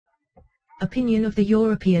Opinion of the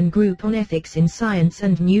European Group on Ethics in Science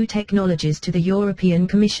and New Technologies to the European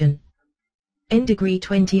Commission. Decree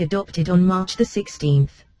 20 adopted on March 16,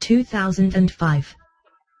 2005.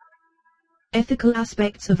 Ethical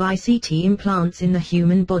aspects of ICT implants in the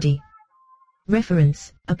human body.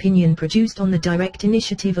 Reference, opinion produced on the direct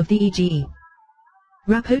initiative of the EGE.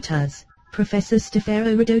 Rapporteurs, Professor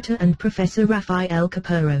Stefano Rodota and Professor Rafael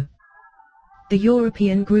Capurro. The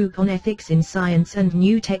European Group on Ethics in Science and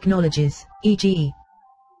New Technologies, EGE.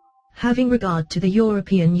 Having regard to the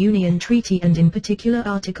European Union Treaty and in particular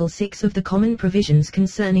Article 6 of the Common Provisions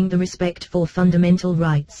concerning the respect for fundamental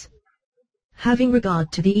rights. Having regard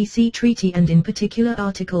to the EC Treaty and in particular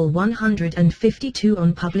Article 152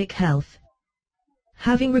 on public health.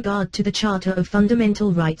 Having regard to the Charter of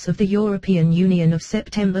Fundamental Rights of the European Union of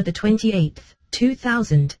September 28,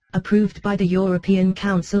 2000, approved by the European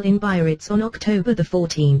Council in Biarritz on October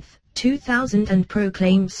 14, 2000 and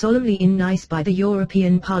proclaimed solemnly in Nice by the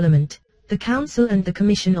European Parliament, the Council and the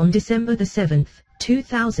Commission on December 7,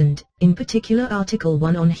 2000, in particular Article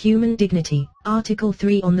 1 on human dignity, Article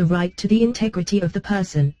 3 on the right to the integrity of the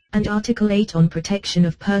person, and Article 8 on protection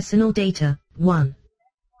of personal data. 1.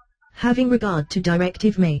 Having regard to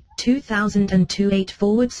Directive May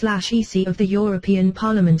 2002/8/EC of the European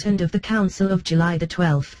Parliament and of the Council of July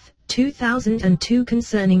 12, 2002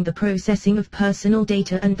 concerning the processing of personal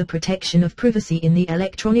data and the protection of privacy in the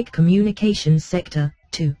electronic communications sector.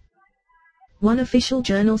 2. 1 Official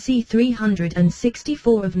Journal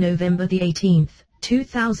C364 of November 18,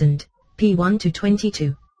 2000, p.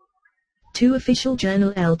 1-22. 2 Official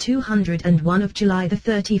Journal L201 of July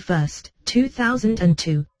 31,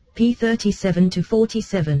 2002. p.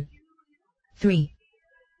 37-47. 3.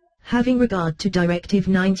 Having regard to Directive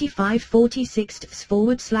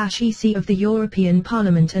 95/46/EC of the European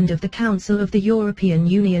Parliament and of the Council of the European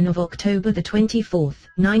Union of October 24,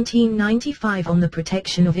 1995 on the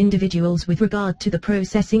protection of individuals with regard to the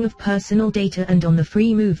processing of personal data and on the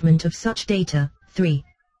free movement of such data. 3.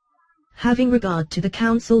 Having regard to the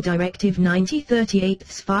Council Directive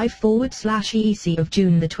 90/38/5/EC of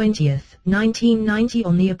June 20, 1990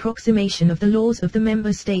 on the approximation of the laws of the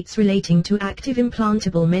Member States relating to active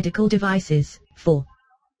implantable medical devices. 4.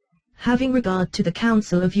 Having regard to the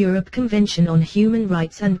Council of Europe Convention on Human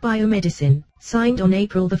Rights and Biomedicine, signed on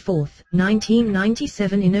April 4,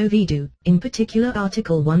 1997 in Oviedo, in particular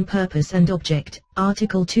Article 1 Purpose and Object,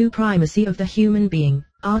 Article 2 Primacy of the Human Being,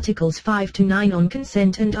 Articles 5-9 on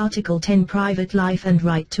Consent and Article 10 Private Life and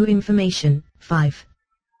Right to Information. 5.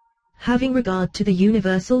 Having regard to the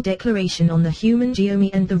Universal Declaration on the Human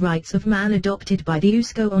Genome and the Rights of Man adopted by the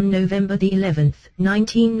UNESCO on November 11,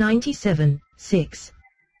 1997. 6.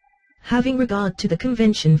 Having regard to the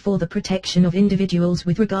Convention for the Protection of Individuals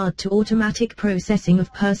with regard to automatic processing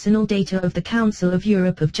of personal data of the Council of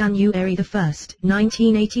Europe of January 1,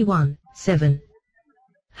 1981. 7.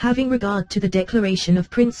 Having regard to the Declaration of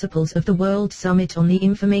Principles of the World Summit on the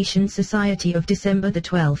Information Society of December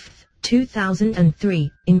 12,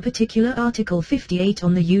 2003, in particular Article 58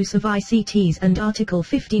 on the use of ICTs and Article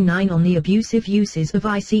 59 on the abusive uses of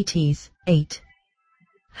ICTs. 8.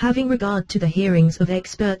 Having regard to the hearings of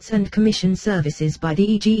experts and commission services by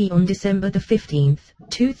the EGE on December 15,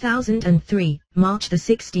 2003, March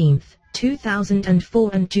 16, 2004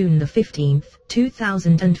 and June 15,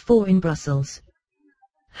 2004 in Brussels.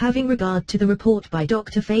 Having regard to the report by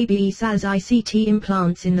Dr. Fabi Saz ICT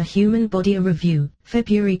Implants in the Human Body, a review,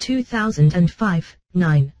 February 2005,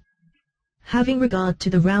 9. Having regard to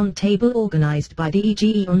the round table organized by the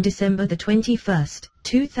EGE on December 21,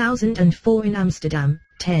 2004 in Amsterdam,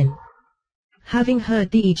 10. Having heard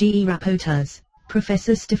the EGE rapporteurs,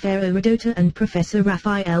 Professor Stefano Rodota and Professor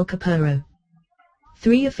Rafael Capurro.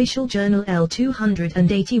 3 Official Journal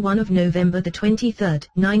L281 of November 23,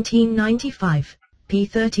 1995. p.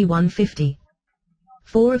 3150.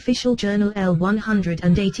 4 Official Journal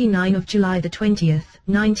L189 of July 20,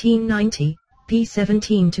 1990, p.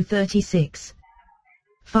 17-36.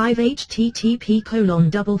 5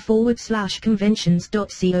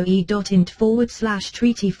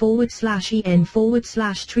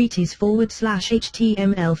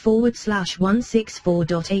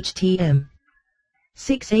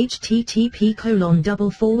 6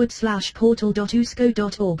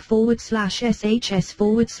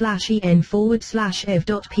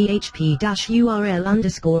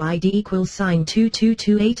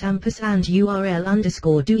 2228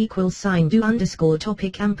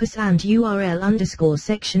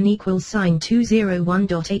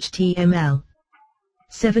 &do_topic_section=201.html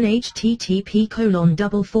 7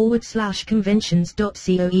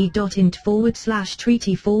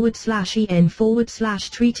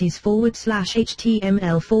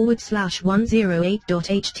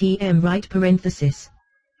 right parenthesis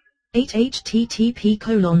 8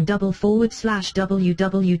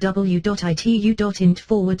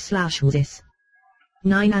 http://www.itu.int/wzis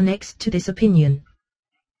 9 annexed to this opinion.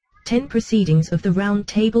 10 Proceedings of the Round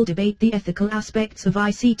Table debate the ethical aspects of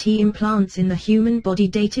ICT implants in the human body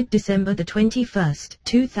dated December 21,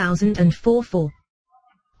 2004 4.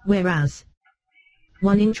 Whereas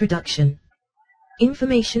 1. Introduction.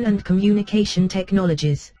 Information and communication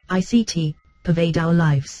technologies, ICT, pervade our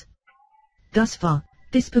lives. Thus far,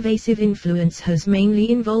 this pervasive influence has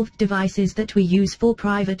mainly involved devices that we use for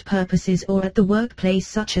private purposes or at the workplace,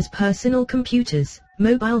 such as personal computers,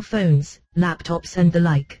 mobile phones, laptops and the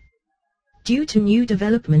like. Due to new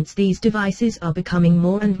developments, these devices are becoming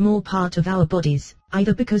more and more part of our bodies,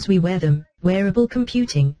 either because we wear them, wearable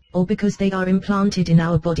computing, or because they are implanted in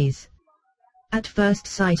our bodies. At first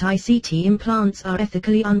sight, ICT implants are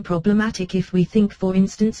ethically unproblematic if we think, for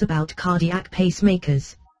instance, about cardiac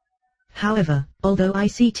pacemakers. However, although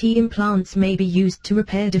ICT implants may be used to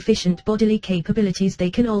repair deficient bodily capabilities, they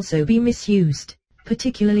can also be misused,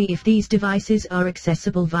 particularly if these devices are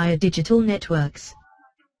accessible via digital networks.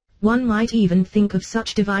 One might even think of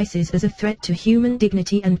such devices as a threat to human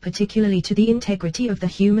dignity and particularly to the integrity of the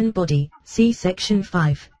human body, see Section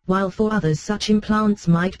 5, while for others such implants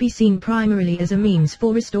might be seen primarily as a means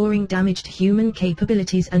for restoring damaged human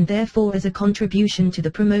capabilities and therefore as a contribution to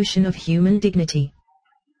the promotion of human dignity.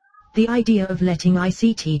 The idea of letting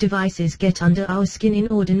ICT devices get under our skin in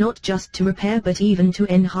order not just to repair but even to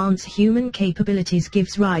enhance human capabilities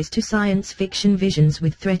gives rise to science fiction visions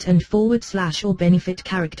with threat and / or benefit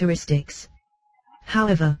characteristics.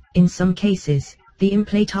 However, in some cases, the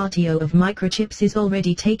implantatio of microchips is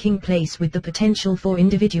already taking place with the potential for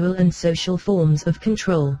individual and social forms of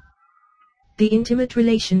control. The intimate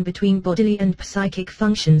relation between bodily and psychic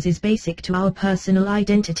functions is basic to our personal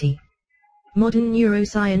identity. Modern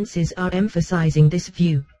neurosciences are emphasizing this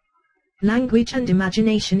view. Language and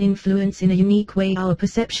imagination influence in a unique way our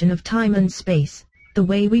perception of time and space, the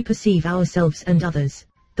way we perceive ourselves and others,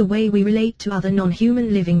 the way we relate to other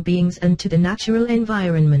non-human living beings and to the natural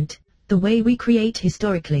environment, the way we create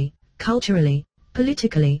historically, culturally,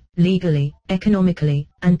 politically, legally, economically,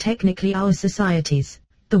 and technically our societies,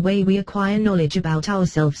 the way we acquire knowledge about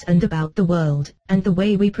ourselves and about the world, and the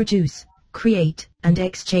way we produce, create, and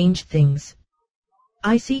exchange things.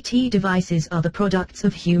 ICT devices are the products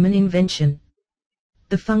of human invention.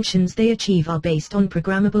 The functions they achieve are based on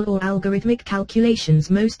programmable or algorithmic calculations,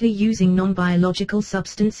 mostly using non-biological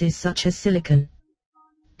substances such as silicon.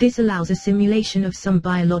 This allows a simulation of some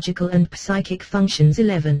biological and psychic functions.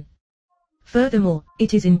 11. Furthermore,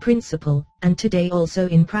 it is in principle, and today also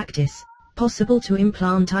in practice, possible to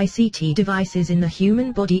implant ICT devices in the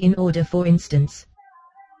human body in order, for instance.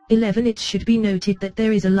 11. It should be noted that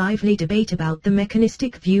there is a lively debate about the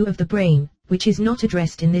mechanistic view of the brain, which is not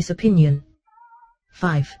addressed in this opinion.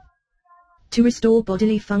 5. To restore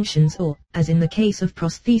bodily functions or, as in the case of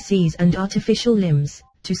prostheses and artificial limbs,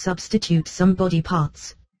 to substitute some body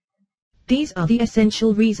parts. These are the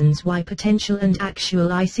essential reasons why potential and actual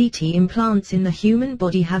ICT implants in the human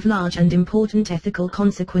body have large and important ethical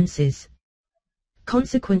consequences.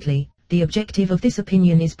 Consequently, the objective of this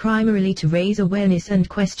opinion is primarily to raise awareness and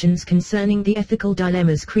questions concerning the ethical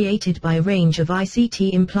dilemmas created by a range of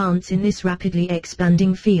ICT implants in this rapidly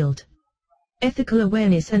expanding field. Ethical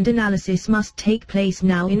awareness and analysis must take place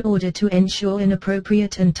now in order to ensure an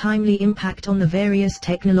appropriate and timely impact on the various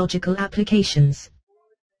technological applications.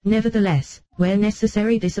 Nevertheless, where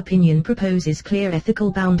necessary, this opinion proposes clear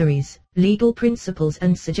ethical boundaries, legal principles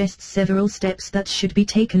and suggests several steps that should be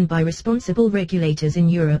taken by responsible regulators in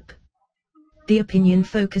Europe. The opinion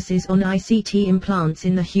focuses on ICT implants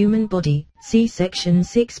in the human body, see Section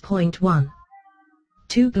 6.1.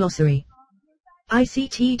 2. Glossary.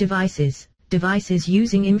 ICT devices. Devices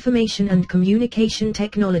using information and communication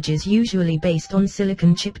technologies usually based on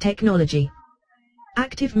silicon chip technology.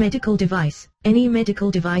 Active medical device. Any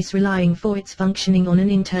medical device relying for its functioning on an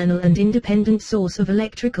internal and independent source of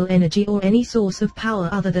electrical energy or any source of power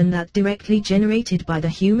other than that directly generated by the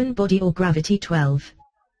human body or gravity. 12.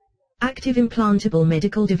 Active implantable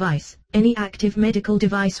medical device. Any active medical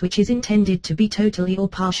device which is intended to be totally or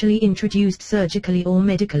partially introduced surgically or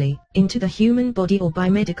medically into the human body or by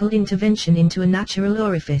medical intervention into a natural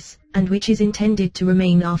orifice, and which is intended to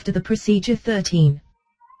remain after the procedure. 13.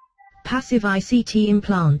 Passive ICT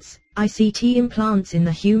implants. ICT implants in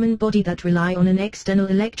the human body that rely on an external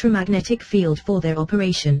electromagnetic field for their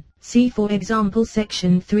operation. See for example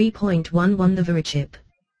section 3.11 the VeriChip.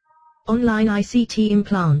 Online ICT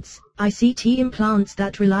implants. ICT implants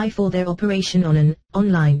that rely for their operation on an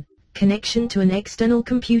online connection to an external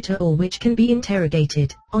computer or which can be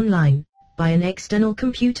interrogated online by an external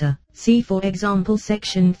computer. See for example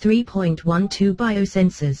section 3.12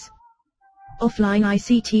 biosensors. Offline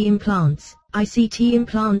ICT implants. ICT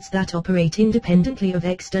implants that operate independently of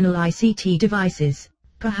external ICT devices,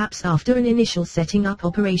 perhaps after an initial setting up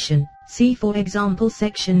operation. See for example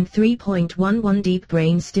section 3.11 deep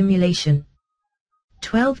brain stimulation.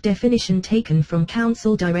 12 definition taken from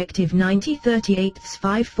Council Directive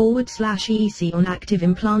 9038/5/EEC on active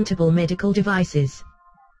implantable medical devices.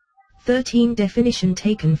 13 definition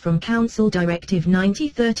taken from Council Directive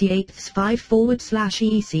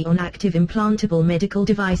 9038/5/EEC on active implantable medical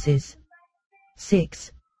devices.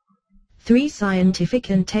 6. 3 scientific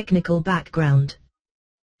and technical background.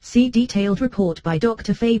 See detailed report by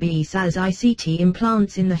Dr. Fabi Saz ICT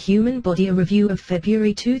implants in the human body, a review of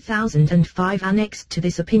February 2005 annexed to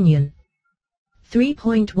this opinion.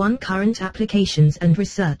 3.1 Current applications and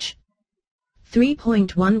research.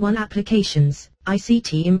 3.11 Applications,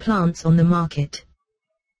 ICT implants on the market.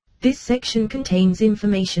 This section contains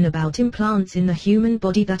information about implants in the human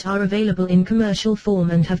body that are available in commercial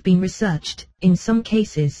form and have been researched, in some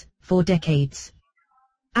cases, for decades.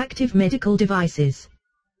 Active medical devices.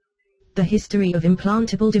 The history of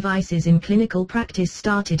implantable devices in clinical practice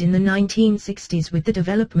started in the 1960s with the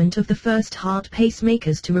development of the first heart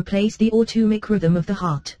pacemakers to replace the autonomic rhythm of the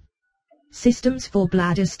heart. Systems for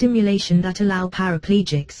bladder stimulation that allow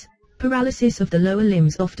paraplegics, paralysis of the lower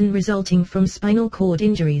limbs often resulting from spinal cord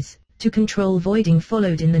injuries, to control voiding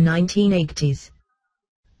followed in the 1980s.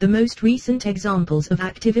 The most recent examples of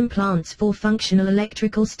active implants for functional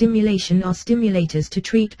electrical stimulation are stimulators to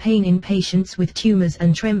treat pain in patients with tumors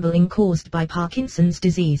and trembling caused by Parkinson's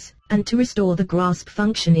disease, and to restore the grasp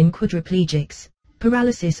function in quadriplegics,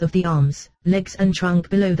 paralysis of the arms, legs and trunk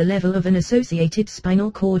below the level of an associated spinal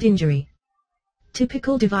cord injury.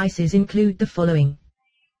 Typical devices include the following.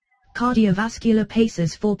 Cardiovascular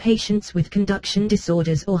pacers for patients with conduction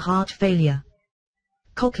disorders or heart failure.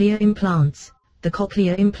 Cochlear implants. The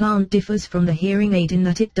cochlear implant differs from the hearing aid in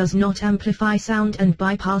that it does not amplify sound and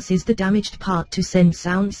bypasses the damaged part to send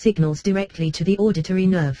sound signals directly to the auditory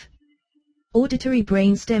nerve. Auditory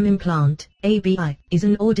brainstem implant, ABI, is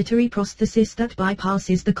an auditory prosthesis that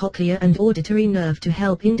bypasses the cochlear and auditory nerve to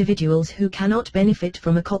help individuals who cannot benefit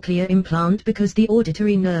from a cochlear implant because the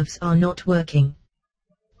auditory nerves are not working.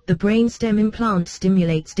 The brainstem implant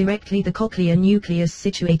stimulates directly the cochlear nucleus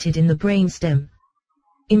situated in the brainstem.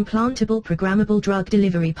 Implantable programmable drug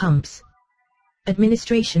delivery pumps.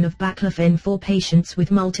 Administration of baclofen for patients with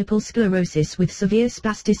multiple sclerosis with severe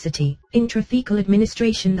spasticity, intrathecal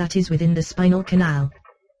administration that is within the spinal canal.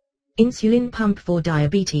 Insulin pump for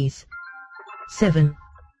diabetes. 7.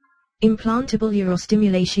 Implantable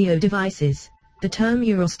urostimulatio devices. The term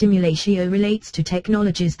urostimulatio relates to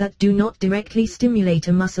technologies that do not directly stimulate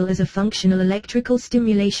a muscle as a functional electrical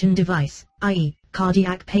stimulation device, i.e.,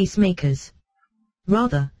 cardiac pacemakers.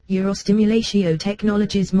 Rather, urostimulatio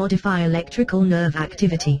technologies modify electrical nerve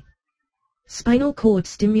activity. Spinal cord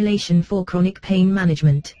stimulation for chronic pain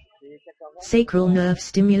management. Sacral nerve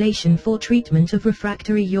stimulation for treatment of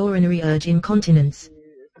refractory urinary urge incontinence.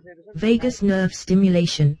 Vagus nerve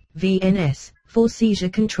stimulation, VNS, for seizure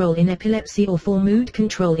control in epilepsy or for mood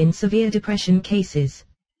control in severe depression cases.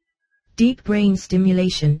 Deep brain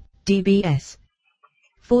stimulation, DBS,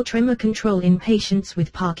 for tremor control in patients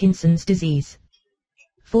with Parkinson's disease.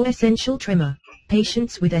 For essential tremor,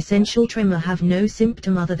 patients with essential tremor have no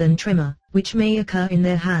symptom other than tremor, which may occur in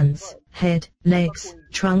their hands, head, legs,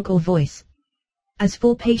 trunk or voice. As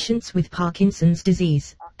for patients with Parkinson's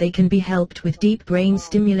disease, they can be helped with deep brain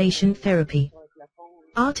stimulation therapy.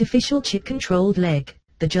 Artificial chip-controlled leg.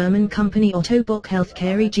 The German company Otto Bock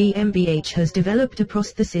Healthcare GmbH has developed a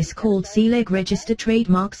prosthesis called C-Leg Register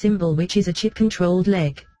trademark symbol, which is a chip-controlled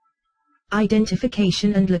leg.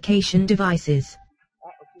 Identification and location devices.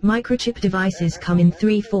 Microchip devices come in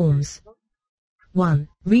 3 forms. 1.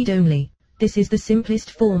 Read-only. This is the simplest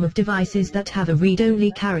form of devices that have a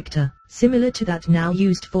read-only character, similar to that now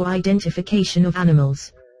used for identification of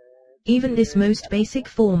animals. Even this most basic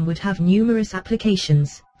form would have numerous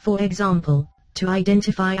applications, for example, to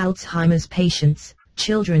identify Alzheimer's patients,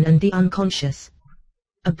 children and the unconscious.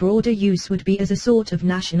 A broader use would be as a sort of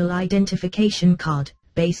national identification card,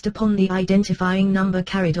 based upon the identifying number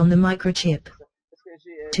carried on the microchip.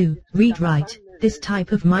 2. Read-write. This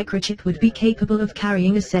type of microchip would be capable of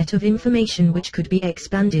carrying a set of information which could be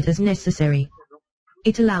expanded as necessary.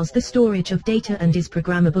 It allows the storage of data and is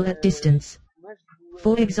programmable at distance.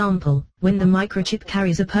 For example, when the microchip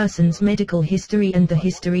carries a person's medical history and the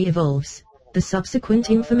history evolves, the subsequent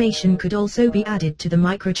information could also be added to the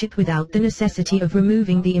microchip without the necessity of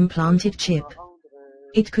removing the implanted chip.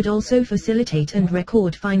 It could also facilitate and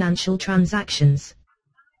record financial transactions.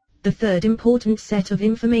 The third important set of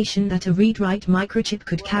information that a read-write microchip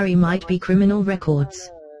could carry might be criminal records.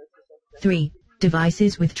 3.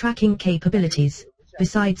 Devices with tracking capabilities.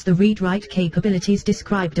 Besides the read-write capabilities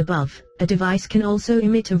described above, a device can also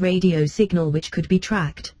emit a radio signal which could be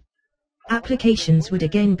tracked. Applications would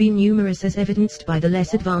again be numerous as evidenced by the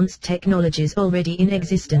less advanced technologies already in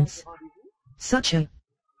existence. Such a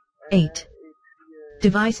 8.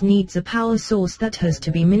 Device needs a power source that has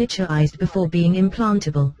to be miniaturized before being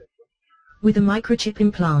implantable. With a microchip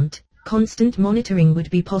implant, constant monitoring would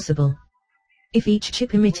be possible. If each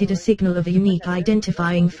chip emitted a signal of a unique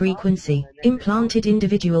identifying frequency, implanted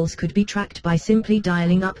individuals could be tracked by simply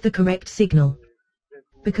dialing up the correct signal.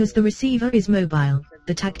 Because the receiver is mobile,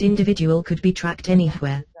 the tagged individual could be tracked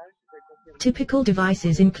anywhere. Typical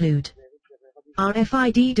devices include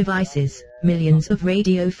RFID devices. Millions of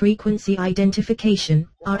radio frequency identification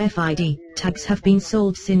 (RFID) tags have been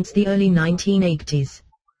sold since the early 1980s.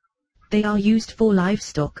 They are used for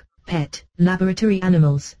livestock, pet, laboratory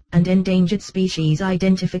animals, and endangered species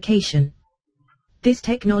identification. This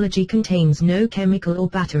technology contains no chemical or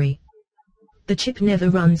battery. The chip never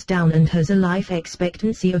runs down and has a life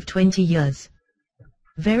expectancy of 20 years.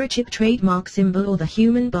 Verichip trademark symbol or the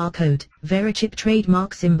human barcode. Verichip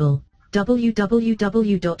trademark symbol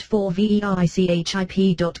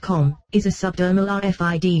www.4verichip.com is a subdermal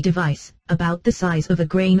RFID device, about the size of a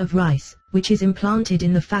grain of rice, which is implanted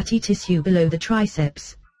in the fatty tissue below the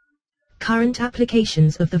triceps. Current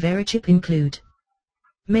applications of the Verichip include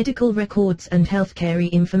medical records and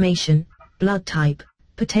healthcare information, blood type,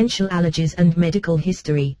 potential allergies and medical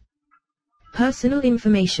history. Personal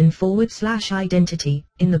information / identity,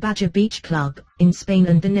 in the Badger Beach Club, in Spain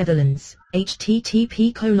and the Netherlands,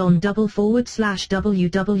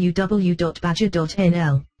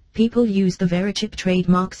 http://www.badger.nl. People use the Verichip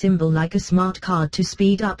trademark symbol like a smart card to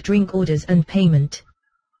speed up drink orders and payment.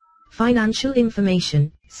 Financial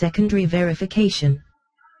information, secondary verification.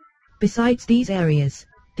 Besides these areas,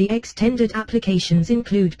 the extended applications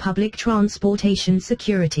include public transportation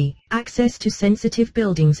security, access to sensitive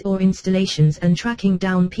buildings or installations and tracking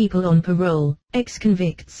down people on parole,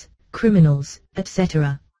 ex-convicts, criminals,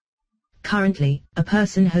 etc. Currently, a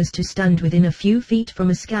person has to stand within a few feet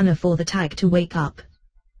from a scanner for the tag to wake up.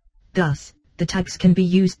 Thus, the tags can be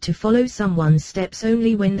used to follow someone's steps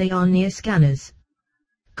only when they are near scanners.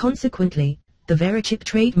 Consequently, the Verichip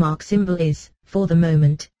trademark symbol is, for the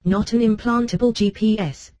moment, not an implantable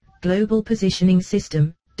GPS, global positioning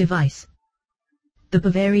system, device. The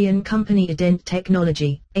Bavarian company Ident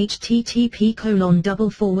Technology,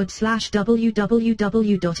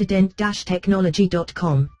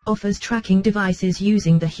 http://www.ident-technology.com, offers tracking devices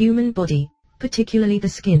using the human body, particularly the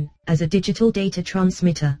skin, as a digital data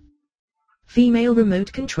transmitter. Female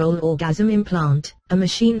remote control orgasm implant, a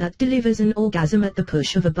machine that delivers an orgasm at the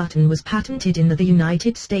push of a button, was patented in the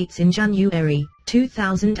United States in January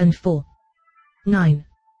 2004. 9.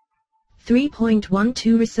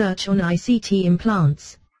 3.12 Research on ICT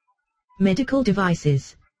implants. Medical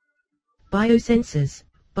devices. Biosensors.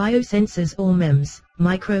 Biosensors or MEMS,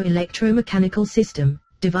 microelectromechanical system,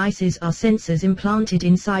 devices are sensors implanted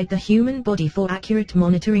inside the human body for accurate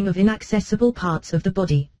monitoring of inaccessible parts of the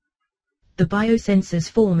body. The biosensors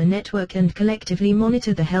form a network and collectively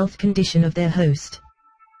monitor the health condition of their host.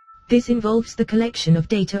 This involves the collection of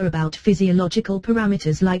data about physiological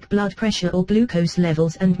parameters like blood pressure or glucose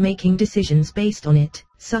levels and making decisions based on it,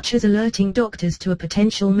 such as alerting doctors to a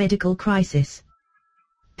potential medical crisis.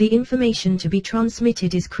 The information to be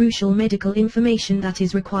transmitted is crucial medical information that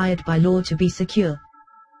is required by law to be secure.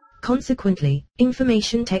 Consequently,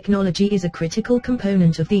 information technology is a critical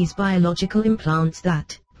component of these biological implants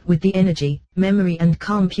that, with the energy, memory and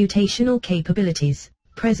computational capabilities,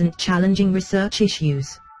 present challenging research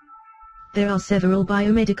issues. There are several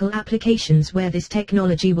biomedical applications where this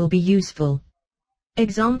technology will be useful.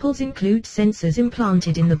 Examples include sensors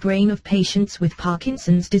implanted in the brain of patients with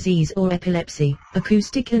Parkinson's disease or epilepsy,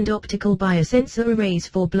 acoustic and optical biosensor arrays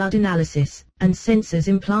for blood analysis, and sensors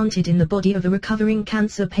implanted in the body of a recovering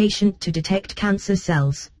cancer patient to detect cancer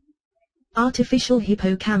cells. Artificial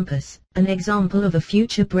hippocampus. An example of a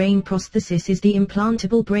future brain prosthesis is the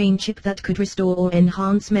implantable brain chip that could restore or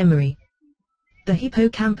enhance memory. The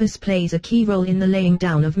hippocampus plays a key role in the laying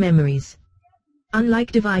down of memories.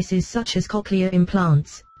 Unlike devices such as cochlear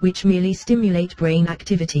implants, which merely stimulate brain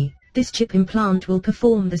activity, this chip implant will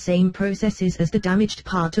perform the same processes as the damaged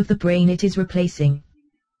part of the brain it is replacing.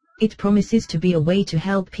 It promises to be a way to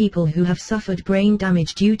help people who have suffered brain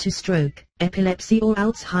damage due to stroke, epilepsy or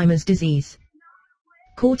Alzheimer's disease.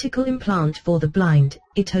 Cortical implant for the blind.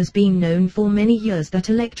 It has been known for many years that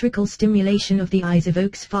electrical stimulation of the eyes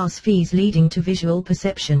evokes fast phees leading to visual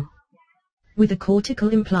perception. With a cortical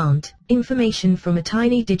implant, information from a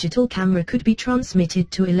tiny digital camera could be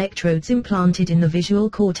transmitted to electrodes implanted in the visual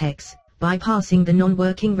cortex, bypassing the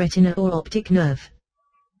non-working retina or optic nerve.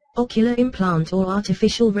 Ocular implant or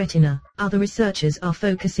artificial retina. Other researchers are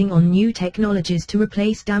focusing on new technologies to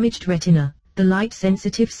replace damaged retina, the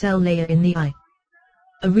light-sensitive cell layer in the eye.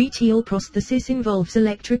 A retinal prosthesis involves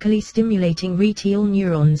electrically stimulating retinal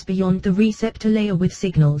neurons beyond the receptor layer with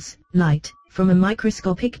signals, light, from a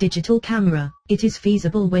microscopic digital camera. It is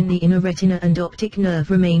feasible when the inner retina and optic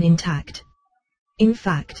nerve remain intact. In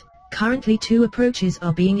fact, currently 2 approaches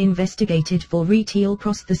are being investigated for retinal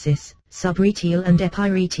prosthesis, subretinal and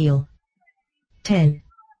epiretinal. 10.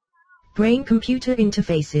 Brain-computer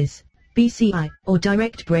interfaces, BCI, or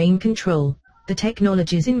direct brain control. The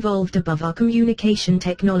technologies involved above are communication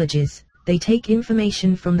technologies. They take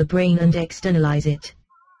information from the brain and externalize it.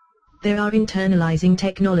 There are internalizing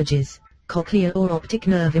technologies, cochlear or optic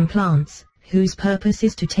nerve implants, whose purpose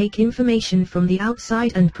is to take information from the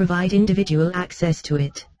outside and provide individual access to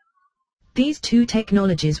it. These 2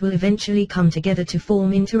 technologies will eventually come together to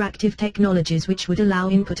form interactive technologies which would allow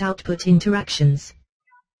input-output interactions.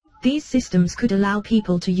 These systems could allow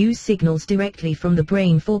people to use signals directly from the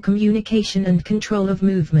brain for communication and control of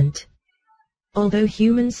movement. Although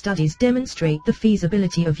human studies demonstrate the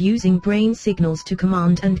feasibility of using brain signals to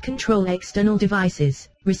command and control external devices,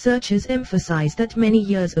 researchers emphasize that many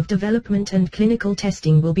years of development and clinical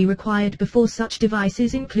testing will be required before such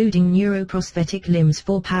devices, including neuroprosthetic limbs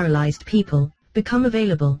for paralyzed people, become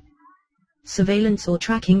available. Surveillance or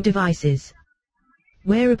tracking devices.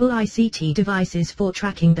 Wearable ICT devices for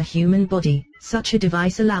tracking the human body. Such a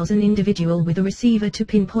device allows an individual with a receiver to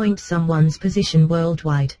pinpoint someone's position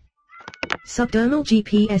worldwide. Subdermal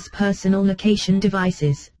GPS personal location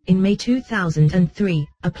devices. In May 2003,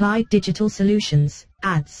 Applied Digital Solutions,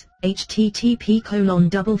 ADS,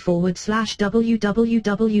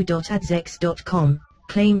 http://www.adsx.com,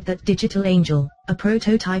 claimed that Digital Angel, a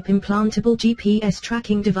prototype implantable GPS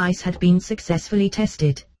tracking device, had been successfully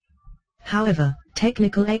tested. However,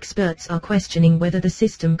 technical experts are questioning whether the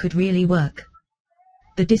system could really work.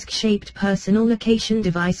 The disc-shaped personal location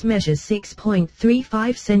device measures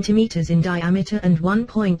 6.35 centimeters in diameter and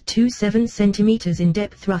 1.27 centimeters in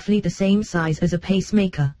depth, roughly the same size as a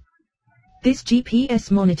pacemaker. This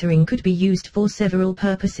GPS monitoring could be used for several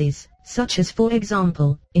purposes, such as, for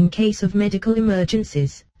example, in case of medical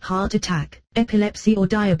emergencies, heart attack, epilepsy or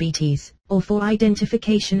diabetes, or for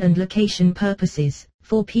identification and location purposes,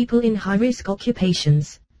 for people in high-risk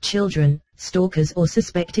occupations, children, stalkers or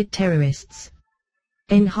suspected terrorists.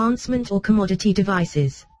 Enhancement or commodity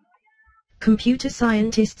devices. Computer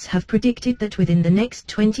scientists have predicted that within the next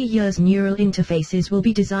 20 years neural interfaces will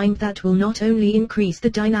be designed that will not only increase the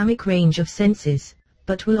dynamic range of senses,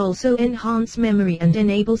 but will also enhance memory and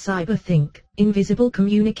enable cyberthink, invisible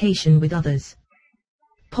communication with others.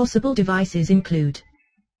 Possible devices include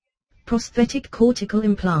prosthetic cortical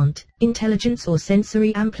implant, intelligence or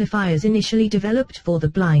sensory amplifiers initially developed for the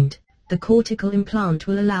blind. The cortical implant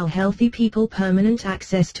will allow healthy people permanent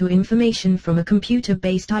access to information from a computer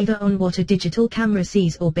based either on what a digital camera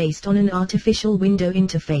sees or based on an artificial window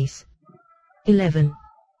interface. 11.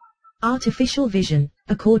 Artificial vision.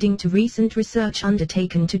 According to recent research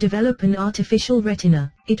undertaken to develop an artificial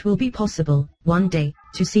retina, it will be possible, one day,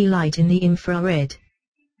 to see light in the infrared.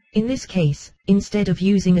 In this case, instead of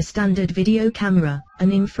using a standard video camera,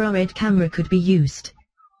 an infrared camera could be used.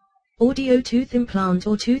 Audio tooth implant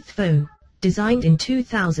or tooth phone. Designed in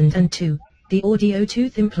 2002, the audio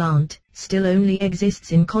tooth implant still only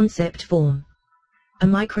exists in concept form. A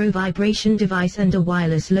micro-vibration device and a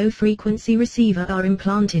wireless low-frequency receiver are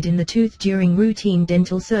implanted in the tooth during routine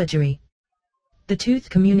dental surgery. The tooth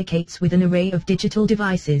communicates with an array of digital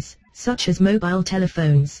devices, such as mobile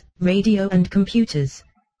telephones, radio and computers.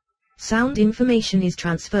 Sound information is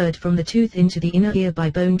transferred from the tooth into the inner ear by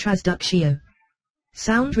bone transductio.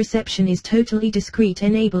 Sound reception is totally discrete,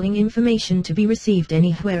 enabling information to be received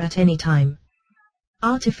anywhere at any time.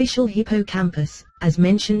 Artificial hippocampus. As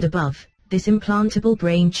mentioned above, this implantable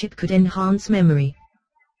brain chip could enhance memory.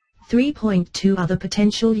 3.2 Other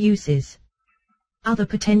potential uses. Other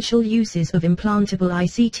potential uses of implantable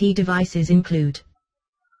ICT devices include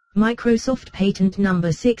Microsoft patent number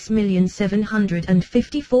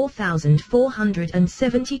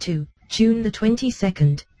 6,754,472, June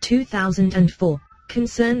 22, 2004,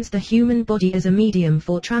 concerns the human body as a medium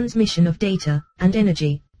for transmission of data and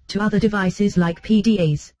energy to other devices like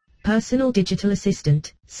PDAs, personal digital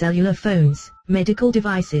assistant, cellular phones, medical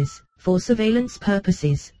devices, for surveillance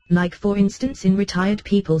purposes, like for instance in retired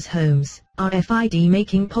people's homes, RFID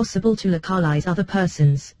making possible to localize other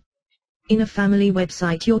persons. In a family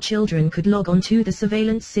website, your children could log on to the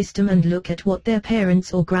surveillance system and look at what their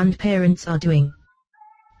parents or grandparents are doing.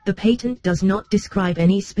 The patent does not describe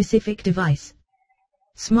any specific device.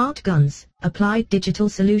 Smart Guns, Applied Digital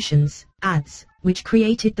Solutions, ADS, which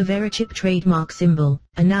created the Verichip trademark symbol,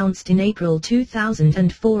 announced in April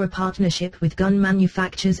 2004 a partnership with gun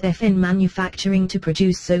manufacturers FN Manufacturing to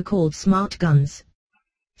produce so-called smart guns.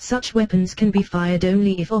 Such weapons can be fired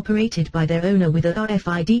only if operated by their owner with a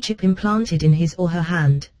RFID chip implanted in his or her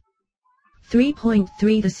hand. 3.3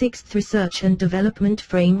 The 6th Research and Development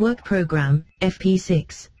Framework Program,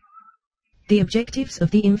 FP6. The objectives of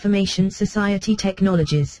the Information Society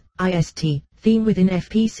Technologies, IST, theme within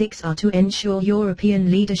FP6 are to ensure European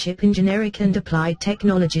leadership in generic and applied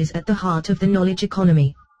technologies at the heart of the knowledge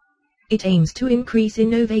economy. It aims to increase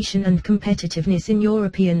innovation and competitiveness in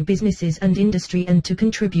European businesses and industry and to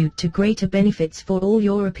contribute to greater benefits for all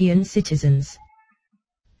European citizens.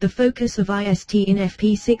 The focus of IST in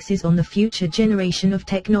FP6 is on the future generation of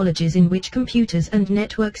technologies in which computers and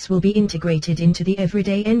networks will be integrated into the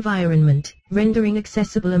everyday environment, rendering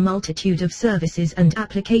accessible a multitude of services and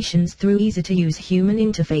applications through easy-to-use human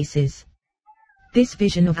interfaces. This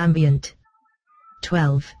vision of ambient.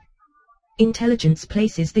 12. Intelligence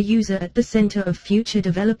places the user at the center of future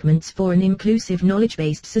developments for an inclusive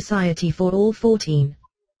knowledge-based society for all. 14.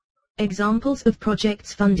 Examples of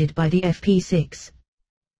projects funded by the FP6.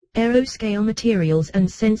 Aeroscale materials and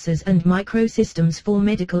sensors and microsystems for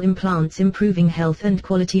medical implants improving health and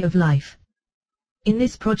quality of life. In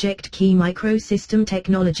this project, key microsystem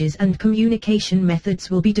technologies and communication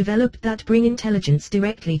methods will be developed that bring intelligence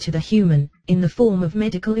directly to the human, in the form of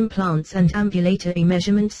medical implants and ambulatory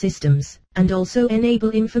measurement systems, and also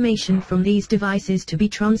enable information from these devices to be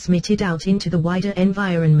transmitted out into the wider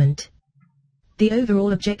environment. The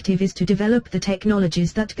overall objective is to develop the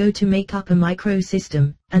technologies that go to make up a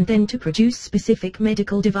microsystem, and then to produce specific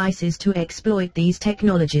medical devices to exploit these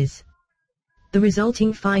technologies. The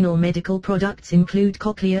resulting final medical products include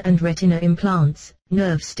cochlear and retina implants,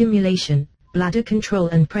 nerve stimulation, bladder control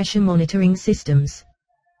and pressure monitoring systems.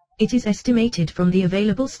 It is estimated from the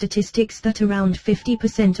available statistics that around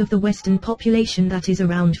 50% of the Western population, that is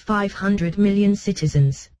around 500 million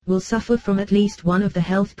citizens, will suffer from at least one of the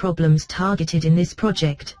health problems targeted in this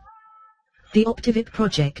project. The Optivip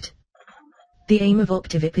project. The aim of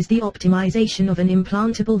Optivip is the optimization of an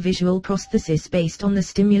implantable visual prosthesis based on the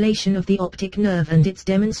stimulation of the optic nerve and its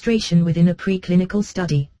demonstration within a preclinical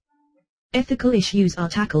study. Ethical issues are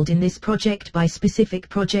tackled in this project by specific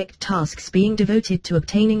project tasks being devoted to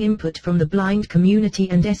obtaining input from the blind community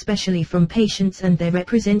and especially from patients and their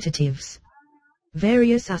representatives.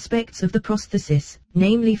 Various aspects of the prosthesis,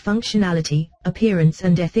 namely functionality, appearance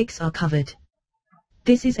and ethics, are covered.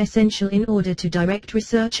 This is essential in order to direct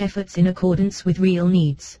research efforts in accordance with real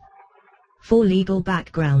needs. 4. Legal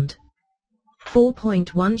background.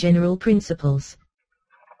 4.1 General principles.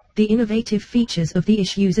 The innovative features of the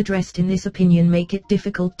issues addressed in this opinion make it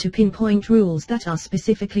difficult to pinpoint rules that are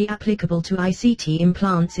specifically applicable to ICT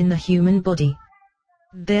implants in the human body.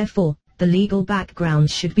 Therefore, the legal background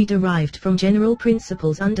should be derived from general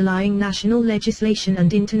principles underlying national legislation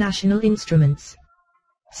and international instruments.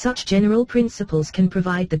 Such general principles can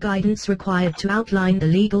provide the guidance required to outline the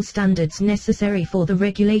legal standards necessary for the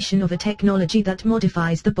regulation of a technology that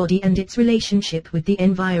modifies the body and its relationship with the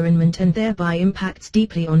environment and thereby impacts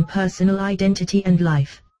deeply on personal identity and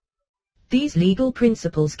life. These legal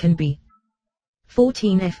principles can be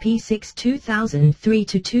 14 FP6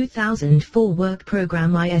 2003-2004 Work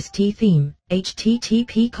Program IST Theme,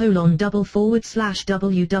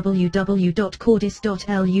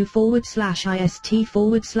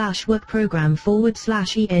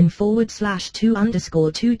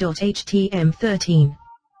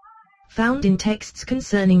 Found in texts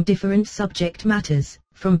concerning different subject matters,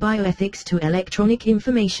 from bioethics to electronic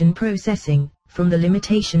information processing, from the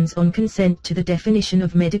limitations on consent to the definition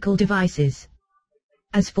of medical devices.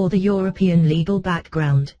 As for the European legal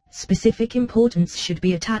background, specific importance should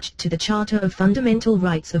be attached to the Charter of Fundamental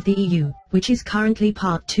Rights of the EU, which is currently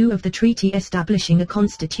Part 2 of the treaty establishing a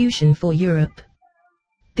constitution for Europe.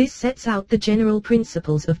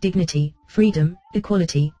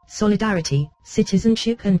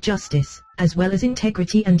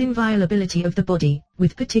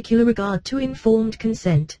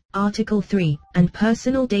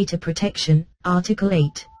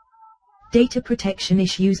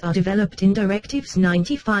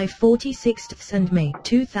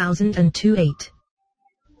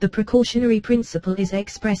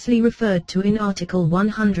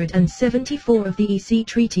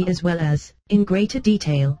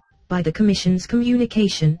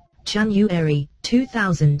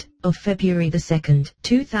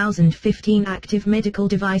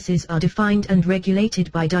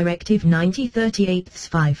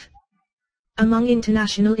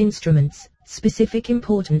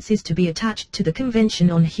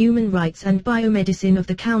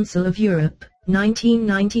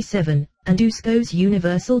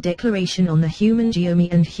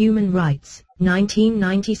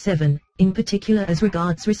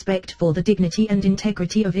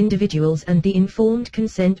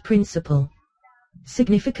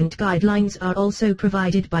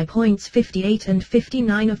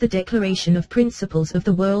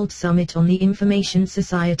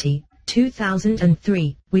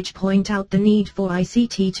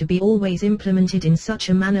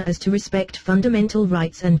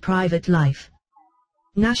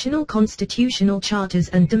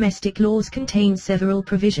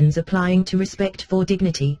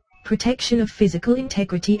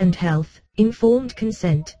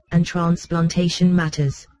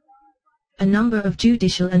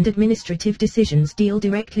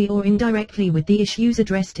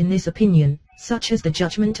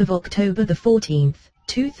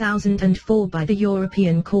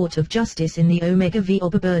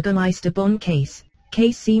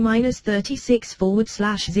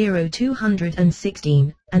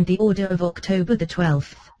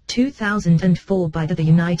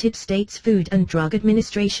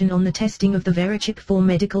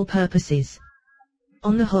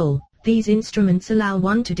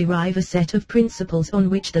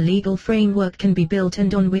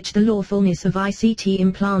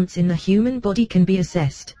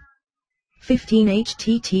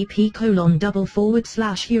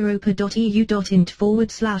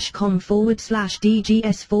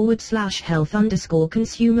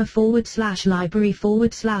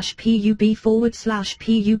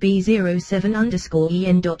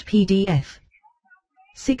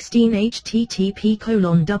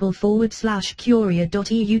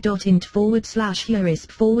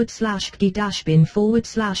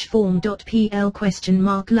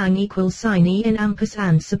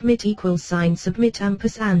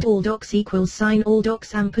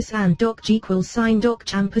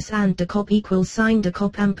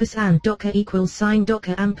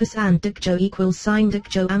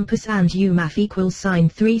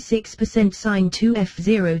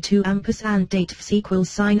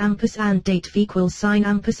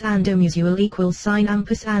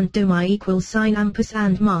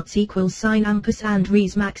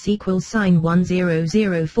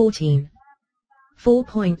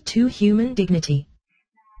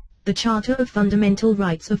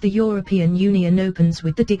 fundamental rights of the European Union opens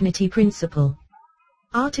with the dignity principle.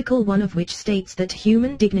 Article 1 of which states that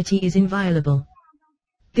human dignity is inviolable.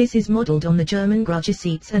 This is modeled on the German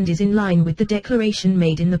Grundgesetz and is in line with the declaration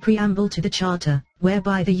made in the preamble to the Charter,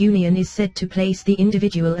 whereby the Union is said to place the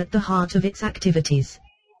individual at the heart of its activities.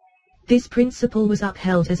 This principle was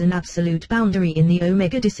upheld as an absolute boundary in the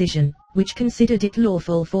Omega decision, which considered it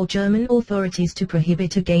lawful for German authorities to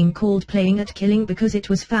prohibit a game called Playing at Killing because it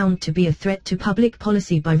was found to be a threat to public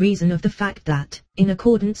policy by reason of the fact that, in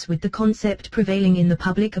accordance with the concept prevailing in the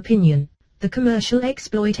public opinion, the commercial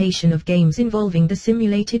exploitation of games involving the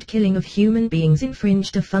simulated killing of human beings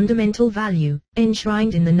infringed a fundamental value,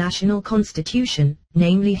 enshrined in the national constitution,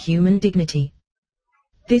 namely human dignity.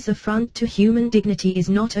 This affront to human dignity is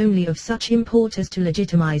not only of such import as to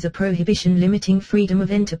legitimize a prohibition limiting freedom of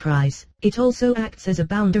enterprise, it also acts as a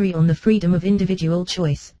boundary on the freedom of individual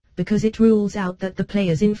choice, because it rules out that the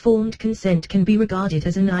player's informed consent can be regarded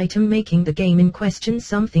as an item making the game in question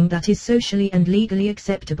something that is socially and legally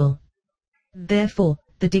acceptable. Therefore,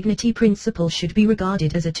 the dignity principle should be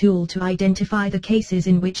regarded as a tool to identify the cases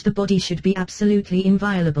in which the body should be absolutely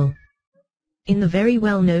inviolable. In the very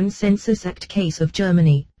well-known Census Act case of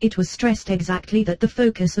Germany, it was stressed exactly that the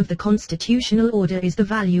focus of the constitutional order is the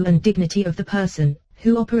value and dignity of the person,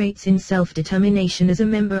 who operates in self-determination as a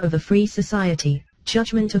member of a free society.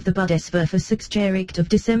 Judgment of the Bundesverfassungsgericht of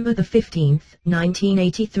December 15,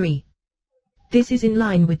 1983. This is in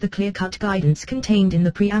line with the clear-cut guidance contained in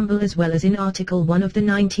the preamble as well as in Article 1 of the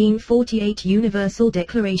 1948 Universal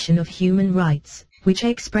Declaration of Human Rights, which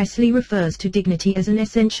expressly refers to dignity as an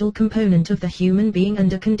essential component of the human being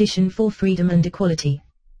and a condition for freedom and equality.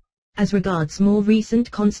 As regards more recent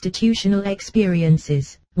constitutional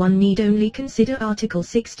experiences, one need only consider Article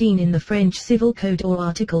 16 in the French Civil Code or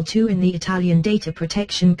Article 2 in the Italian Data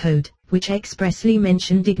Protection Code, which expressly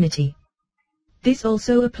mention dignity. This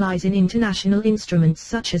also applies in international instruments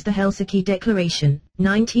such as the Helsinki Declaration,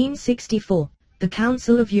 1964, the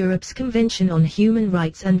Council of Europe's Convention on Human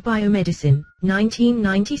Rights and Biomedicine,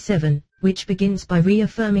 1997, which begins by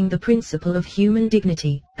reaffirming the principle of human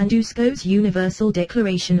dignity, and UNESCO's Universal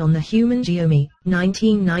Declaration on the Human Genome,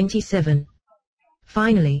 1997.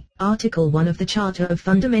 Finally, Article 1 of the Charter of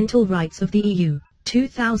Fundamental Rights of the EU,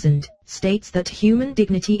 2000, states that human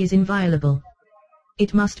dignity is inviolable.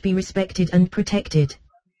 It must be respected and protected.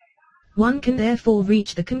 One can therefore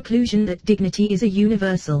reach the conclusion that dignity is a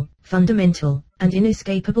universal, fundamental, and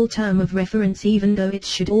inescapable term of reference even though it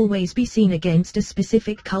should always be seen against a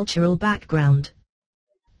specific cultural background.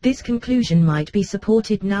 This conclusion might be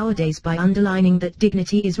supported nowadays by underlining that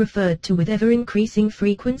dignity is referred to with ever-increasing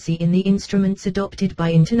frequency in the instruments adopted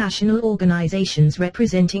by international organizations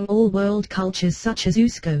representing all world cultures such as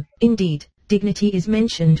UNESCO. Indeed, dignity is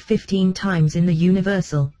mentioned 15 times in the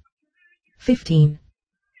Universal 15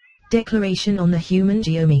 Declaration on the Human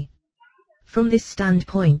Genome. From this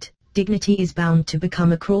standpoint, dignity is bound to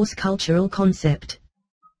become a cross-cultural concept.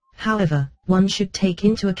 However, one should take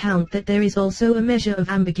into account that there is also a measure of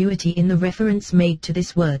ambiguity in the reference made to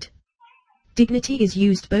this word. Dignity is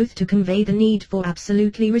used both to convey the need for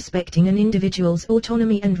absolutely respecting an individual's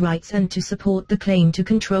autonomy and rights and to support the claim to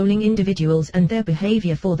controlling individuals and their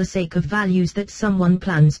behavior for the sake of values that someone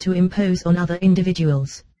plans to impose on other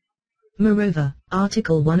individuals. Moreover,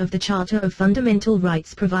 Article 1 of the Charter of Fundamental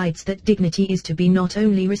Rights provides that dignity is to be not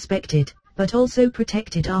only respected, but also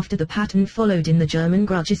protected after the pattern followed in the German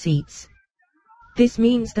Grundgesetz. This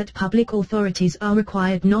means that public authorities are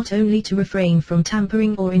required not only to refrain from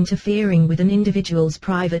tampering or interfering with an individual's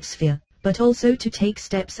private sphere, but also to take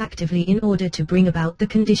steps actively in order to bring about the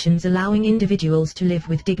conditions allowing individuals to live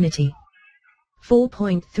with dignity.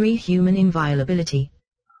 4.3 Human inviolability.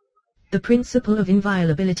 The principle of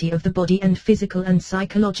inviolability of the body and physical and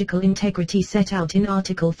psychological integrity set out in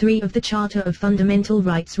Article 3 of the Charter of Fundamental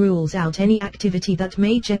Rights rules out any activity that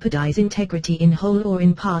may jeopardize integrity in whole or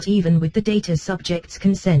in part even with the data subject's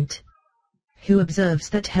consent. Who observes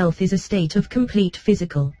that health is a state of complete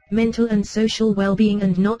physical, mental and social well-being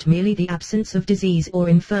and not merely the absence of disease or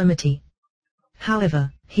infirmity.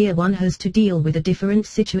 However, here one has to deal with a different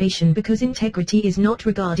situation because integrity is not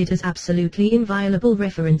regarded as absolutely inviolable,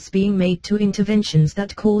 reference being made to interventions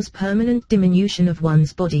that cause permanent diminution of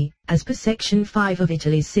one's body, as per Section 5 of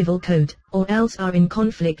Italy's Civil Code, or else are in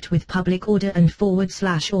conflict with public order and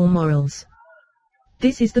 /or morals.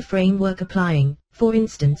 This is the framework applying, for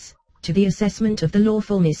instance, to the assessment of the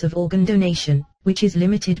lawfulness of organ donation, which is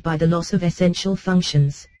limited by the loss of essential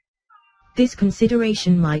functions. This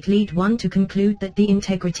consideration might lead one to conclude that the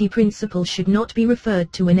integrity principle should not be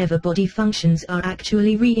referred to whenever body functions are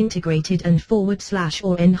actually reintegrated and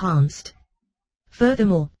 /or enhanced.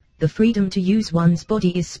 Furthermore, the freedom to use one's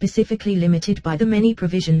body is specifically limited by the many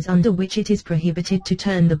provisions under which it is prohibited to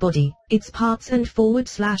turn the body, its parts and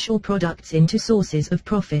 /or products into sources of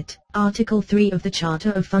profit. Article 3 of the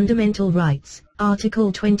Charter of Fundamental Rights,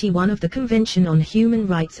 Article 21 of the Convention on Human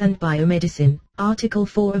Rights and Biomedicine, Article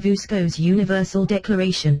 4 of UNESCO's Universal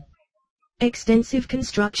Declaration. Extensive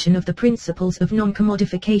construction of the principles of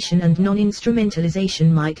non-commodification and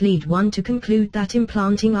non-instrumentalization might lead one to conclude that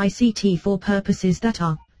implanting ICT for purposes that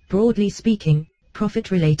are, broadly speaking,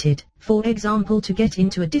 profit-related, for example to get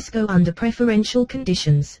into a disco under preferential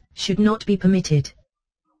conditions, should not be permitted.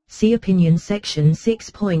 See Opinion Section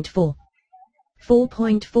 6.4.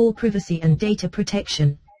 4.4 Privacy and Data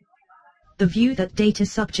Protection. The view that data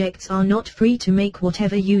subjects are not free to make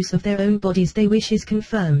whatever use of their own bodies they wish is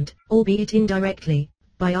confirmed, albeit indirectly,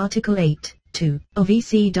 by Article 8.2 of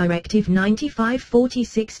EC Directive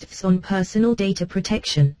 95/46 on personal data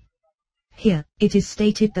protection. Here, it is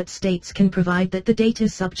stated that states can provide that the data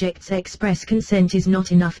subject's express consent is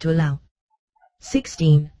not enough to allow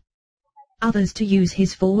 16. others to use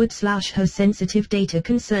his/her sensitive data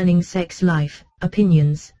concerning sex life,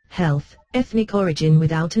 opinions, health, ethnic origin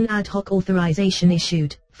without an ad hoc authorization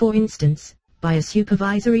issued, for instance, by a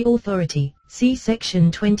supervisory authority. See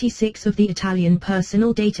Section 26 of the Italian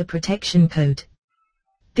Personal Data Protection Code.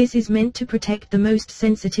 This is meant to protect the most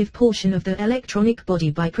sensitive portion of the electronic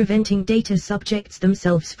body by preventing data subjects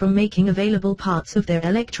themselves from making available parts of their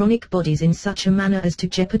electronic bodies in such a manner as to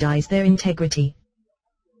jeopardize their integrity.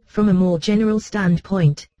 From a more general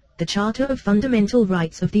standpoint, the Charter of Fundamental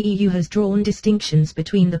Rights of the EU has drawn distinctions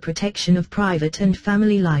between the protection of private and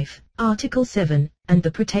family life, Article 7, and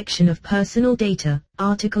the protection of personal data,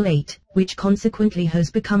 Article 8, which consequently has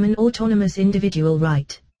become an autonomous individual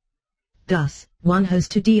right. Thus, one has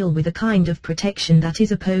to deal with a kind of protection that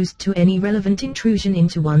is opposed to any relevant intrusion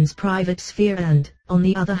into one's private sphere and, on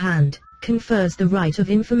the other hand, confers the right of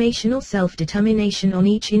informational self-determination on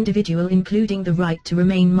each individual, including the right to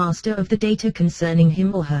remain master of the data concerning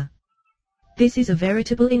him or her. This is a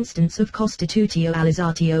veritable instance of constitutio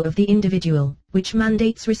alisatio of the individual, which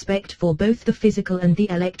mandates respect for both the physical and the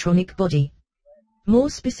electronic body. More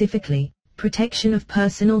specifically, protection of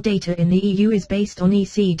personal data in the EU is based on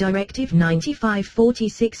EC Directive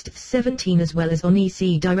 95/46/17 as well as on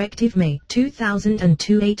EC Directive May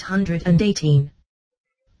 2002/818.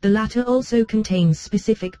 The latter also contains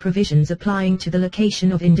specific provisions applying to the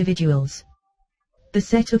location of individuals. The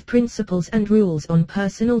set of principles and rules on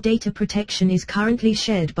personal data protection is currently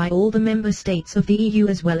shared by all the member states of the EU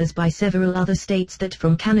as well as by several other states that,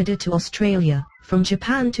 from Canada to Australia, from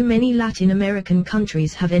Japan to many Latin American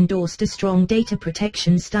countries, have endorsed a strong data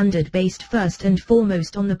protection standard based first and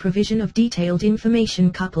foremost on the provision of detailed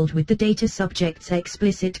information coupled with the data subject's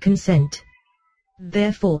explicit consent.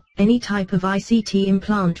 Therefore, any type of ICT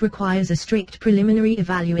implant requires a strict preliminary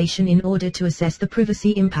evaluation in order to assess the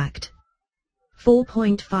privacy impact.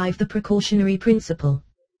 4.5 The precautionary principle.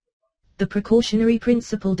 The precautionary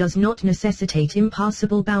principle does not necessitate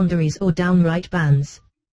impassable boundaries or downright bans.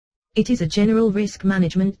 It is a general risk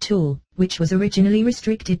management tool, which was originally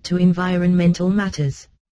restricted to environmental matters.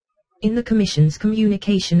 In the Commission's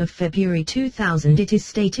communication of February 2000 it is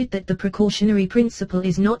stated that the precautionary principle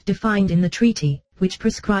is not defined in the treaty, which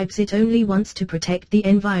prescribes it only wants to protect the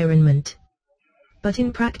environment. But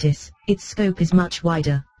in practice, its scope is much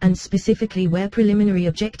wider, and specifically where preliminary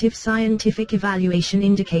objective scientific evaluation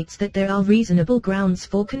indicates that there are reasonable grounds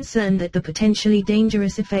for concern that the potentially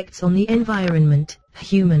dangerous effects on the environment,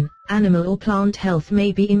 human, animal or plant health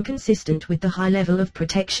may be inconsistent with the high level of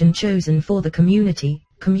protection chosen for the community.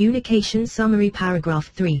 Communication Summary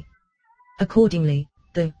Paragraph 3. Accordingly,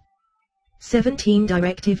 the 17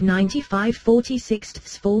 Directive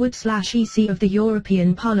 95/46/EC of the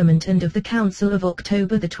European Parliament and of the Council of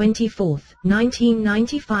October 24,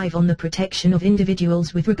 1995 on the protection of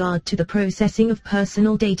individuals with regard to the processing of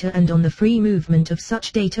personal data and on the free movement of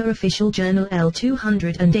such data, Official Journal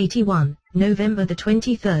L281, November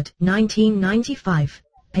 23, 1995,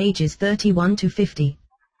 pages 31 to 50.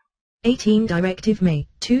 18 Directive May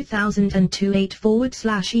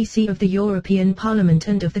 2002/8/EC of the European Parliament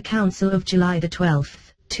and of the Council of July 12,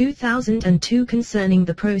 2002 concerning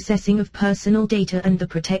the processing of personal data and the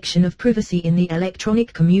protection of privacy in the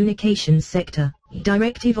electronic communications sector.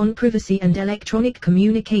 Directive on Privacy and Electronic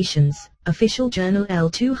Communications, Official Journal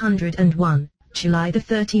L201, July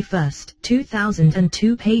 31,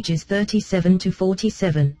 2002 pages 37 to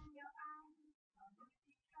 47.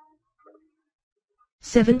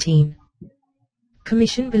 17.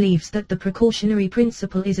 Commission believes that the precautionary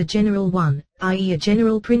principle is a general one, i.e. a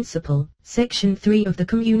general principle, Section 3 of the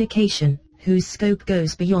Communication, whose scope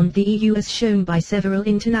goes beyond the EU as shown by several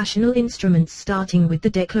international instruments starting with the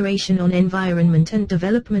Declaration on Environment and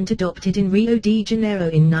Development adopted in Rio de Janeiro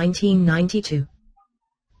in 1992.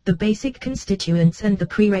 The basic constituents and the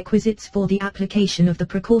prerequisites for the application of the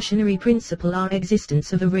precautionary principle are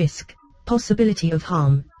existence of a risk, possibility of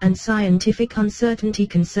harm, and scientific uncertainty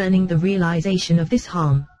concerning the realization of this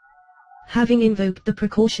harm. Having invoked the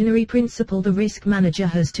precautionary principle, the risk manager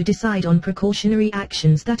has to decide on precautionary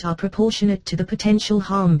actions that are proportionate to the potential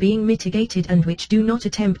harm being mitigated and which do not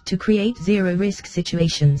attempt to create zero-risk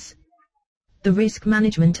situations. The risk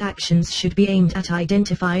management actions should be aimed at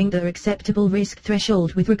identifying the acceptable risk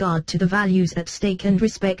threshold with regard to the values at stake, and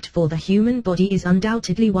respect for the human body is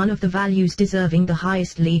undoubtedly one of the values deserving the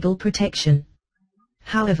highest legal protection.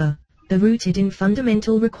 However, though rooted in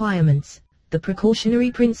fundamental requirements, the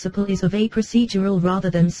precautionary principle is of a procedural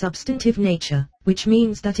rather than substantive nature, which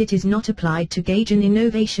means that it is not applied to gauge an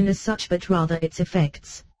innovation as such but rather its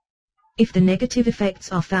effects. If the negative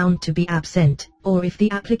effects are found to be absent, or if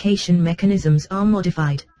the application mechanisms are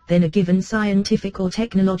modified, then a given scientific or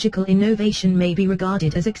technological innovation may be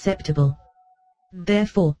regarded as acceptable.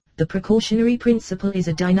 Therefore, the precautionary principle is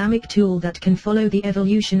a dynamic tool that can follow the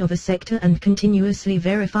evolution of a sector and continuously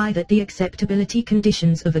verify that the acceptability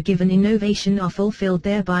conditions of a given innovation are fulfilled,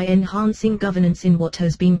 thereby enhancing governance in what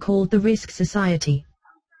has been called the risk society.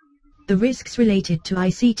 The risks related to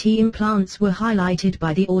ICT implants were highlighted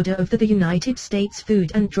by the order of the United States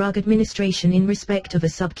Food and Drug Administration in respect of a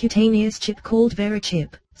subcutaneous chip called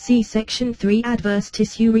VeriChip. See Section 3. Adverse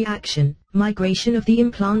tissue reaction, migration of the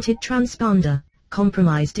implanted transponder,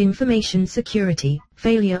 compromised information security,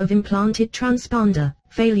 failure of implanted transponder,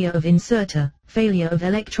 failure of inserter, failure of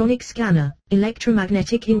electronic scanner,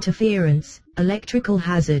 electromagnetic interference, electrical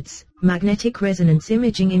hazards, magnetic resonance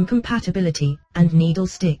imaging incompatibility, and needle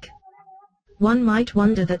stick. One might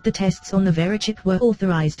wonder that the tests on the VeriChip were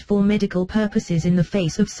authorized for medical purposes in the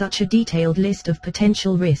face of such a detailed list of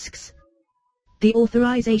potential risks. The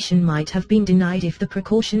authorization might have been denied if the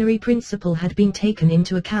precautionary principle had been taken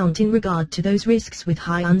into account in regard to those risks with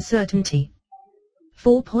high uncertainty.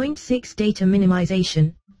 4.6 Data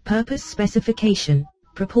minimization, purpose specification,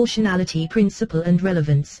 proportionality principle and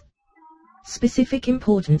relevance. Specific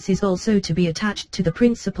importance is also to be attached to the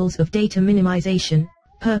principles of data minimization,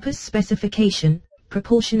 purpose specification,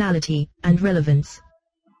 proportionality, and relevance.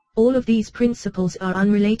 All of these principles are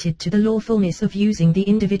unrelated to the lawfulness of using the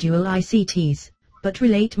individual ICTs, but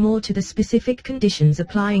relate more to the specific conditions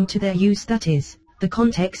applying to their use, that is, the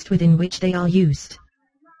context within which they are used.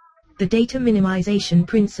 The data minimization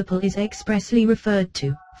principle is expressly referred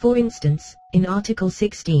to, for instance, in Article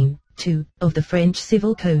 16(2) of the French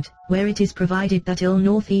Civil Code, where it is provided that il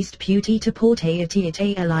northeast petit porter et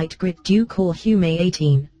elite grit du corps humain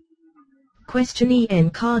 18. Question en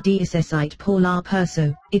cas d'essayit pour la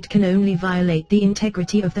perso, it can only violate the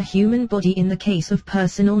integrity of the human body in the case of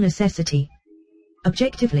personal necessity.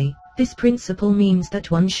 Objectively, this principle means that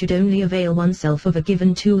one should only avail oneself of a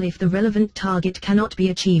given tool if the relevant target cannot be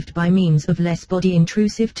achieved by means of less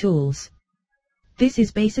body-intrusive tools. This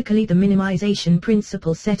is basically the minimization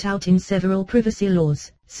principle set out in several privacy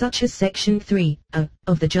laws, such as Section 3(a)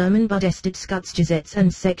 of the German Bundesdatenschutzgesetz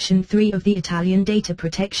and Section 3 of the Italian Data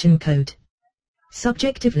Protection Code.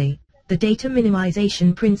 Subjectively, the data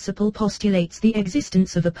minimization principle postulates the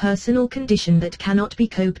existence of a personal condition that cannot be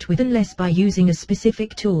coped with unless by using a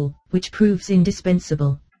specific tool, which proves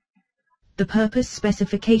indispensable. The purpose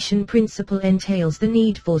specification principle entails the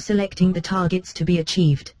need for selecting the targets to be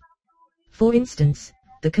achieved. For instance,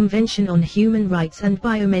 the Convention on Human Rights and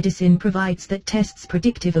Biomedicine provides that tests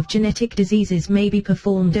predictive of genetic diseases may be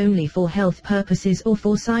performed only for health purposes or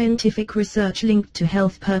for scientific research linked to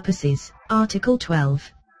health purposes. Article 12.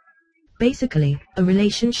 Basically, a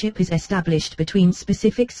relationship is established between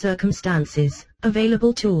specific circumstances,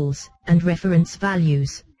 available tools, and reference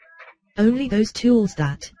values. Only those tools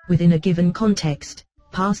that, within a given context,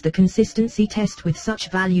 pass the consistency test with such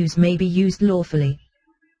values may be used lawfully.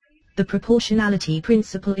 The proportionality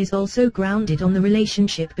principle is also grounded on the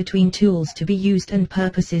relationship between tools to be used and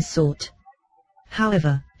purposes sought.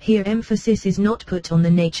 However, here emphasis is not put on the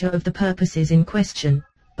nature of the purposes in question,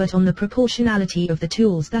 but on the proportionality of the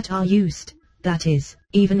tools that are used. That is,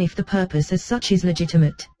 even if the purpose as such is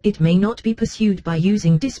legitimate, it may not be pursued by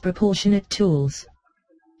using disproportionate tools.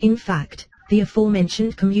 In fact, the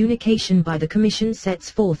aforementioned communication by the Commission sets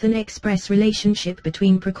forth an express relationship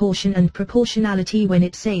between precaution and proportionality when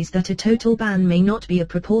it says that a total ban may not be a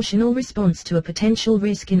proportional response to a potential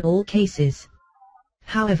risk in all cases.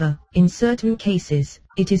 However, in certain cases,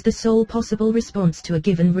 it is the sole possible response to a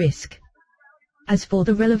given risk. As for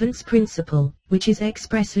the relevance principle, which is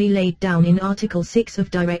expressly laid down in Article 6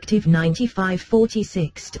 of Directive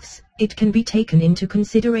 95/46, it can be taken into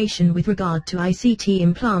consideration with regard to ICT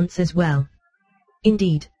implants as well.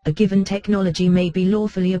 Indeed, a given technology may be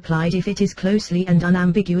lawfully applied if it is closely and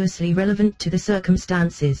unambiguously relevant to the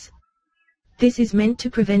circumstances. This is meant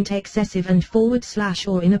to prevent excessive and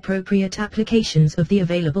forward/or inappropriate applications of the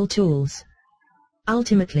available tools.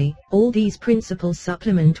 Ultimately, all these principles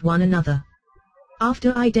supplement one another.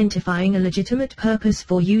 After identifying a legitimate purpose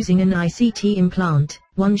for using an ICT implant,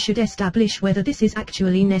 one should establish whether this is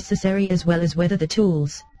actually necessary as well as whether the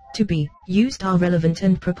tools to be used are relevant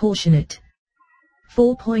and proportionate.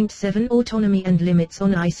 4.7 Autonomy and limits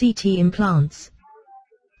on ICT implants.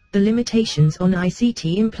 The limitations on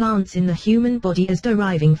ICT implants in the human body as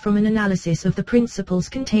deriving from an analysis of the principles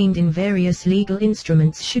contained in various legal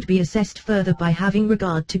instruments should be assessed further by having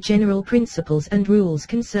regard to general principles and rules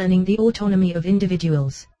concerning the autonomy of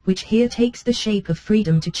individuals, which here takes the shape of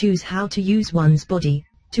freedom to choose how to use one's body.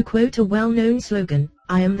 To quote a well-known slogan,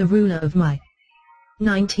 "I am the ruler of my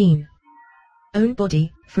 19. own body,"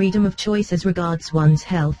 freedom of choice as regards one's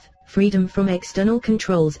health, freedom from external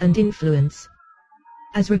controls and influence.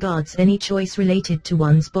 As regards any choice related to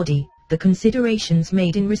one's body, the considerations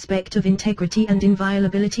made in respect of integrity and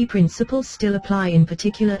inviolability principles still apply, in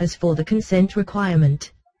particular as for the consent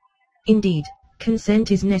requirement. Indeed,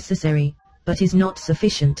 consent is necessary, but is not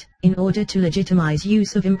sufficient, in order to legitimize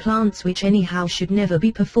use of implants which anyhow should never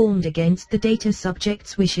be performed against the data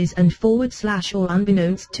subject's wishes and / or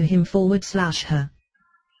unbeknownst to him / her.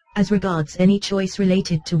 As regards any choice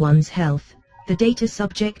related to one's health, the data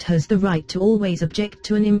subject has the right to always object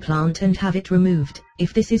to an implant and have it removed,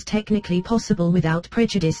 if this is technically possible without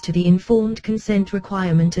prejudice to the informed consent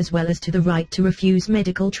requirement as well as to the right to refuse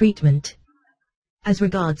medical treatment. As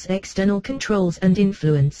regards external controls and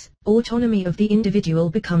influence, autonomy of the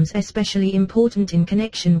individual becomes especially important in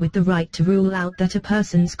connection with the right to rule out that a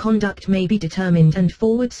person's conduct may be determined and /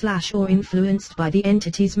 or influenced by the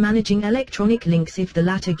entities managing electronic links if the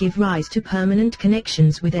latter give rise to permanent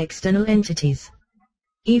connections with external entities.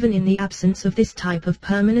 Even in the absence of this type of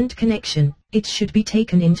permanent connection, it should be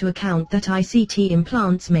taken into account that ICT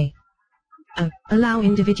implants may a. Allow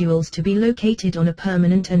individuals to be located on a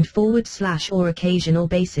permanent and / or occasional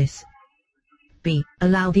basis. B.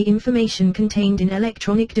 Allow the information contained in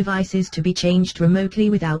electronic devices to be changed remotely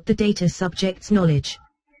without the data subject's knowledge.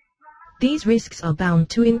 These risks are bound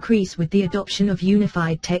to increase with the adoption of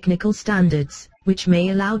unified technical standards, which may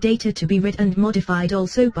allow data to be read and modified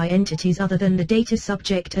also by entities other than the data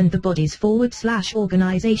subject and the bodies /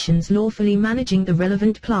 organizations lawfully managing the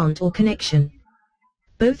relevant plant or connection.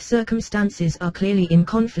 Both circumstances are clearly in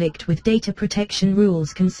conflict with data protection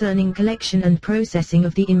rules concerning collection and processing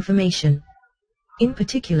of the information. In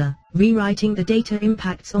particular, rewriting the data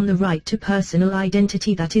impacts on the right to personal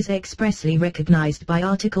identity that is expressly recognized by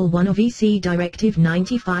Article 1 of EC Directive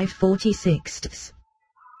 95/46.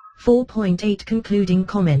 4.8 Concluding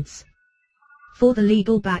comments. For the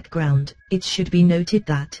legal background, it should be noted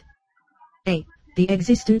that a. The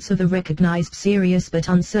existence of a recognized serious but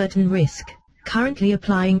uncertain risk, currently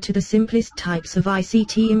applying to the simplest types of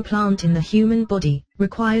ICT implant in the human body,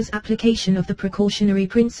 requires application of the precautionary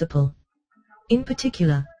principle. In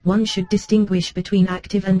particular, one should distinguish between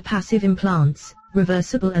active and passive implants,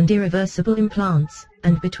 reversible and irreversible implants,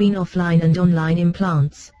 and between offline and online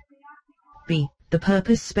implants. B. The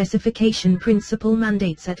purpose specification principle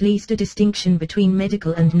mandates at least a distinction between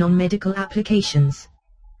medical and non-medical applications.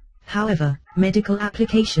 However, medical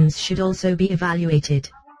applications should also be evaluated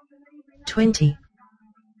 20.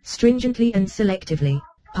 Stringently and selectively,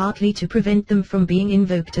 partly to prevent them from being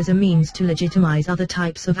invoked as a means to legitimize other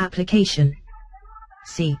types of application.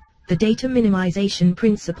 C. The data minimization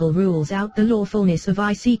principle rules out the lawfulness of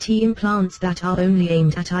ICT implants that are only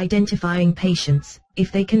aimed at identifying patients,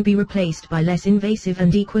 if they can be replaced by less invasive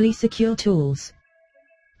and equally secure tools.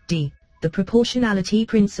 D. The proportionality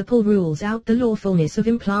principle rules out the lawfulness of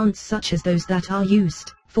implants such as those that are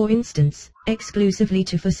used, for instance, exclusively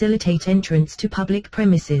to facilitate entrance to public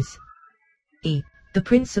premises. E. The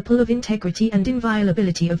principle of integrity and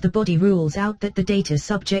inviolability of the body rules out that the data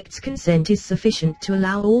subject's consent is sufficient to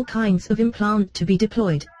allow all kinds of implant to be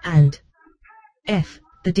deployed, and F.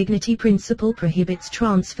 The dignity principle prohibits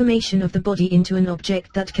transformation of the body into an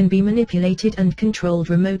object that can be manipulated and controlled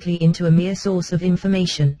remotely into a mere source of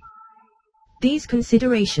information. These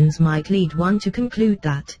considerations might lead one to conclude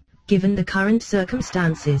that, given the current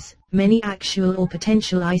circumstances, many actual or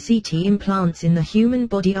potential ICT implants in the human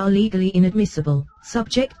body are legally inadmissible,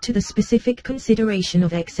 subject to the specific consideration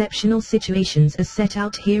of exceptional situations as set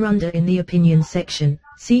out hereunder in the opinion section,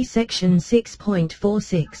 see section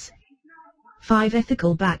 6.46. 5.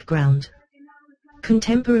 Ethical background.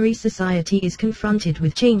 Contemporary society is confronted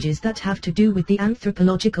with changes that have to do with the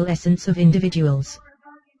anthropological essence of individuals.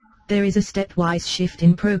 There is a stepwise shift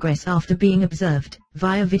in progress after being observed,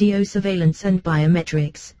 via video surveillance and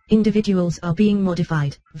biometrics. Individuals are being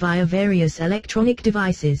modified, via various electronic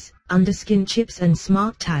devices, underskin chips and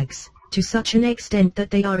smart tags, to such an extent that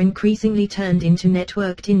they are increasingly turned into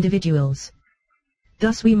networked individuals.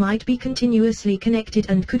 Thus we might be continuously connected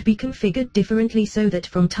and could be configured differently so that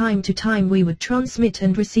from time to time we would transmit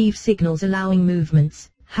and receive signals allowing movements,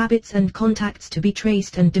 habits and contacts to be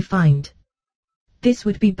traced and defined. This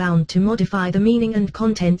would be bound to modify the meaning and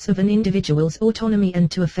contents of an individual's autonomy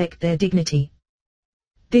and to affect their dignity.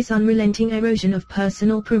 This unrelenting erosion of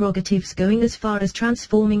personal prerogatives going as far as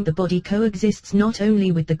transforming the body coexists not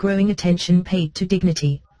only with the growing attention paid to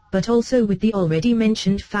dignity, but also with the already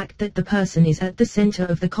mentioned fact that the person is at the center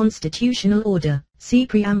of the constitutional order, see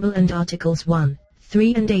Preamble and Articles 1,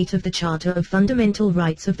 3 and 8 of the Charter of Fundamental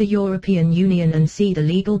Rights of the European Union and see the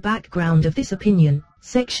legal background of this opinion.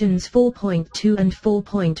 Sections 4.2 and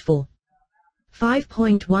 4.4.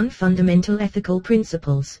 5.1 Fundamental Ethical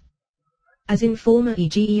Principles. As in former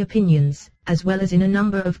EGE opinions, as well as in a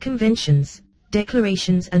number of conventions,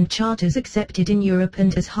 declarations and charters accepted in Europe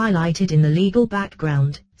and as highlighted in the legal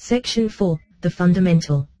background, Section 4, the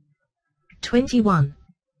Fundamental. 21.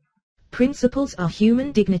 Principles are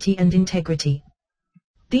human dignity and integrity.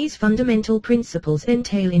 These fundamental principles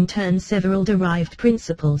entail in turn several derived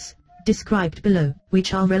principles, described below,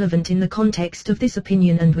 which are relevant in the context of this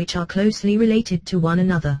opinion and which are closely related to one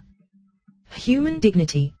another. Human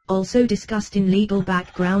dignity, also discussed in Legal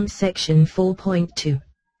Background Section 4.2.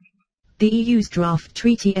 The EU's draft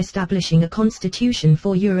treaty establishing a constitution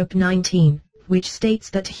for Europe 19, which states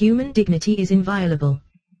that human dignity is inviolable.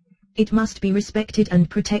 It must be respected and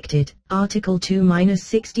protected. Article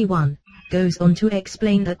 2-61 goes on to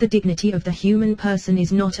explain that the dignity of the human person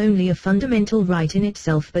is not only a fundamental right in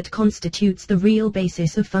itself but constitutes the real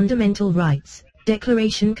basis of fundamental rights.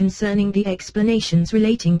 Declaration concerning the explanations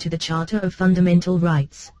relating to the Charter of Fundamental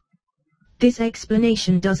Rights. This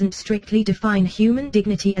explanation doesn't strictly define human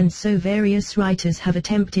dignity, and so various writers have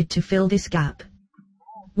attempted to fill this gap.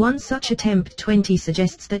 One such attempt 20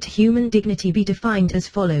 suggests that human dignity be defined as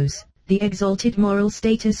follows: the exalted moral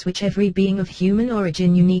status which every being of human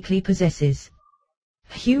origin uniquely possesses.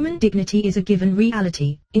 Human dignity is a given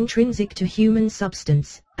reality, intrinsic to human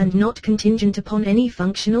substance, and not contingent upon any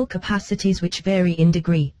functional capacities which vary in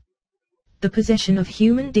degree. The possession of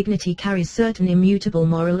human dignity carries certain immutable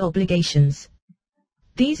moral obligations.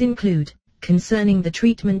 These include, concerning the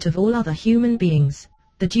treatment of all other human beings,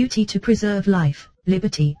 the duty to preserve life,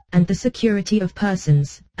 liberty, and the security of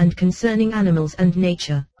persons, and concerning animals and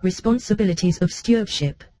nature, responsibilities of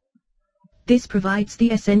stewardship. This provides the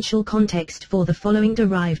essential context for the following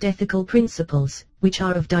derived ethical principles, which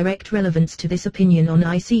are of direct relevance to this opinion on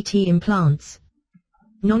ICT implants.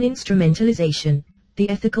 Non-instrumentalization, the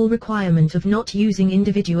ethical requirement of not using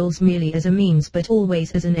individuals merely as a means but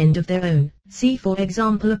always as an end of their own. See for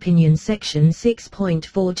example opinion section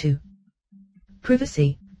 6.42.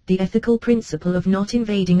 Privacy, the ethical principle of not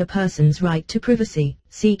invading a person's right to privacy.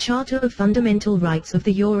 See Charter of Fundamental Rights of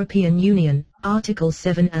the European Union, Articles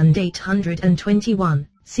 7 and 821.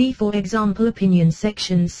 See for example opinion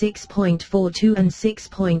sections 6.42 and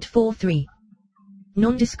 6.43.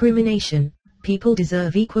 Non-discrimination. People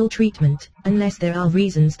deserve equal treatment, unless there are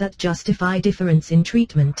reasons that justify difference in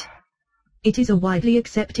treatment. It is a widely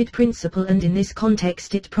accepted principle, and in this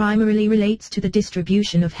context it primarily relates to the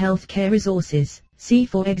distribution of health care resources. See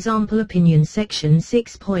for example opinion section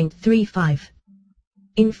 6.35.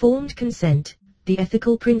 Informed consent, the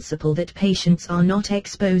ethical principle that patients are not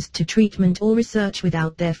exposed to treatment or research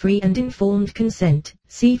without their free and informed consent.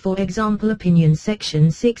 See for example opinion section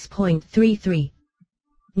 6.33.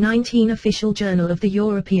 19 Official Journal of the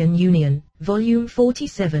European Union, Volume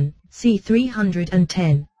 47, c.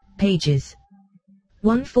 310, pages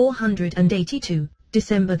 1482,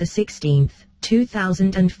 December 16,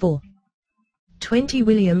 2004. 20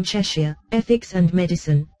 William Cheshire, Ethics and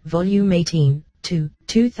Medicine, Volume 18,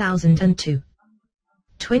 2002.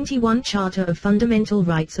 21 Charter of Fundamental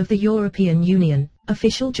Rights of the European Union,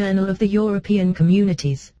 Official Journal of the European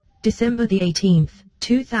Communities, December 18,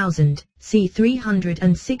 2000, c.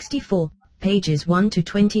 364, pages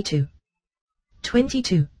 1-22.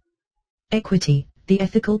 22. Equity, the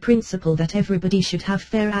ethical principle that everybody should have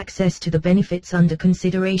fair access to the benefits under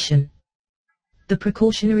consideration. The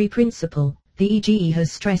precautionary principle. The EGE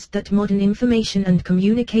has stressed that modern information and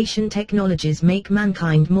communication technologies make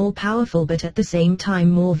mankind more powerful but at the same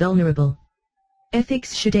time more vulnerable.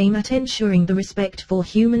 Ethics should aim at ensuring the respect for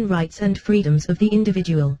human rights and freedoms of the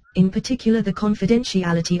individual, in particular the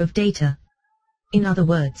confidentiality of data. In other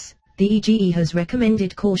words, the EGE has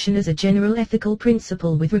recommended caution as a general ethical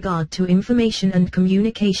principle with regard to information and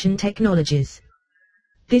communication technologies.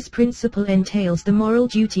 This principle entails the moral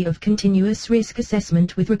duty of continuous risk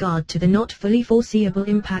assessment with regard to the not fully foreseeable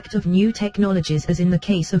impact of new technologies, as in the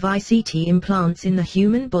case of ICT implants in the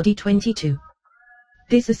human body. 22.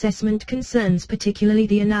 This assessment concerns particularly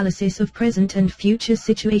the analysis of present and future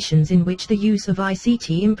situations in which the use of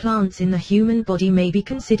ICT implants in the human body may be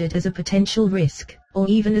considered as a potential risk, or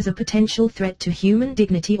even as a potential threat to human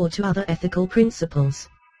dignity or to other ethical principles.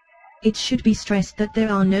 It should be stressed that there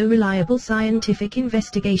are no reliable scientific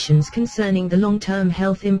investigations concerning the long-term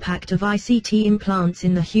health impact of ICT implants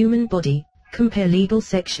in the human body. Compare Legal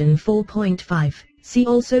Section 4.5. See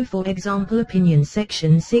also for example opinion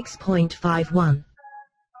section 6.51.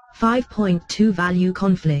 5.2 Value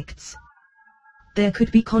conflicts. There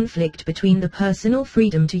could be conflict between the personal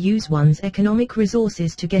freedom to use one's economic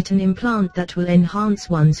resources to get an implant that will enhance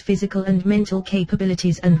one's physical and mental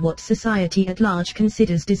capabilities and what society at large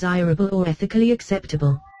considers desirable or ethically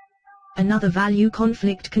acceptable. Another value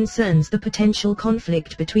conflict concerns the potential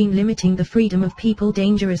conflict between limiting the freedom of people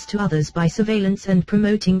dangerous to others by surveillance and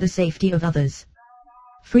promoting the safety of others.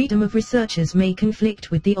 Freedom of researchers may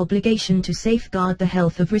conflict with the obligation to safeguard the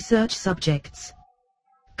health of research subjects.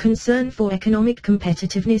 concern for economic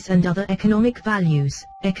competitiveness and other economic values,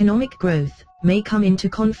 economic growth, may come into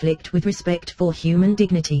conflict with respect for human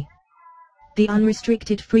dignity. The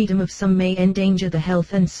unrestricted freedom of some may endanger the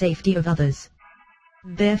health and safety of others.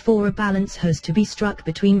 Therefore a balance has to be struck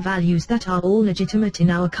between values that are all legitimate in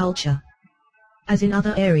our culture. As in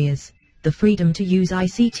other areas, the freedom to use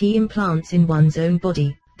ICT implants in one's own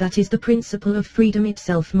body, that is the principle of freedom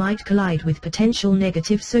itself, might collide with potential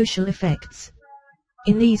negative social effects.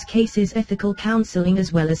 In these cases ethical counseling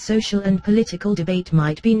as well as social and political debate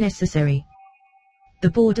might be necessary. The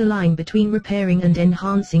borderline between repairing and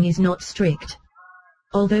enhancing is not strict,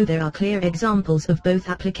 although there are clear examples of both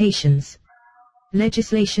applications.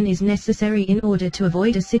 Legislation is necessary in order to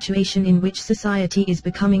avoid a situation in which society is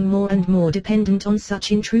becoming more and more dependent on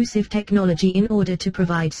such intrusive technology in order to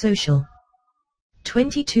provide social.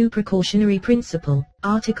 22 Precautionary Principle,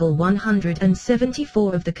 Article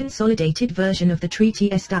 174 of the consolidated version of the treaty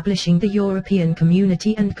establishing the European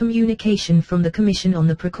Community and communication from the Commission on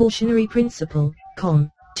the Precautionary Principle, Com.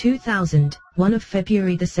 2000, 1 of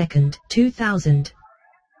February 2, 2000.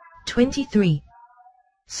 23.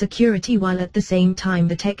 Security. While at the same time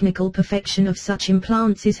the technical perfection of such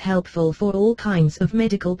implants is helpful for all kinds of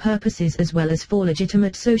medical purposes as well as for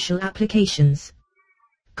legitimate social applications.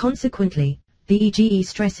 Consequently, the EGE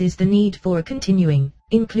stresses the need for a continuing,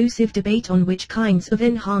 inclusive debate on which kinds of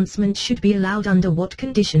enhancement should be allowed under what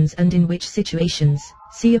conditions and in which situations.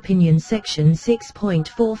 See Opinion Section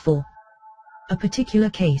 6.44. A particular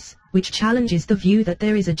case, which challenges the view that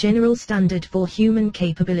there is a general standard for human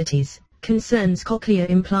capabilities, concerns cochlear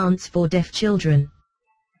implants for deaf children.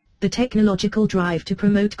 The technological drive to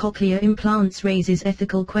promote cochlear implants raises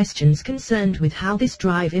ethical questions concerned with how this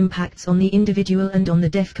drive impacts on the individual and on the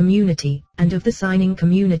deaf community, and of the signing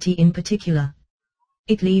community in particular.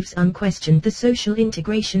 It leaves unquestioned the social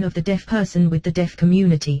integration of the deaf person with the deaf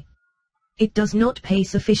community. It does not pay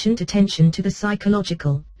sufficient attention to the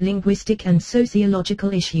psychological, linguistic and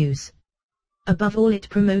sociological issues. Above all, it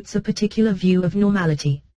promotes a particular view of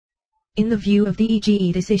normality. In the view of the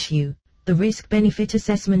EGE, this issue, the risk-benefit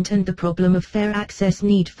assessment and the problem of fair access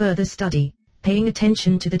need further study, paying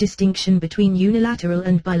attention to the distinction between unilateral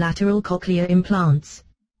and bilateral cochlear implants.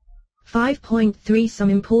 5.3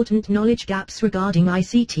 Some important knowledge gaps regarding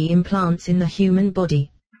ICT implants in the human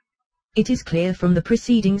body. It is clear from the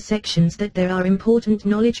preceding sections that there are important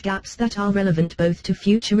knowledge gaps that are relevant both to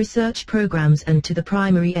future research programs and to the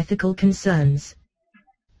primary ethical concerns.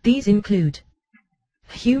 These include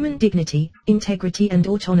human dignity, integrity and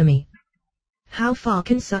autonomy. How far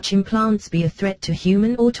can such implants be a threat to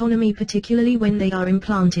human autonomy, particularly when they are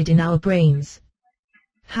implanted in our brains?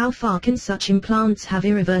 How far can such implants have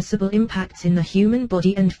irreversible impacts in the human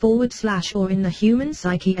body and or in the human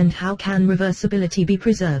psyche, and how can reversibility be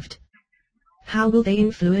preserved? How will they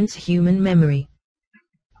influence human memory?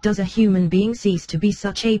 Does a human being cease to be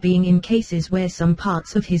such a being in cases where some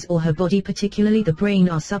parts of his or her body, particularly the brain,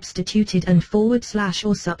 are substituted and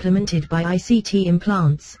or supplemented by ICT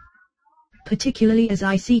implants? Particularly as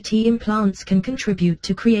ICT implants can contribute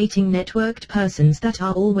to creating networked persons that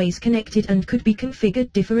are always connected and could be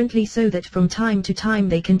configured differently so that from time to time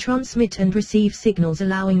they can transmit and receive signals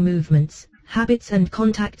allowing movements, habits and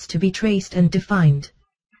contacts to be traced and defined.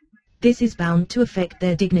 This is bound to affect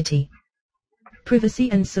their dignity.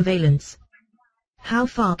 Privacy and surveillance. How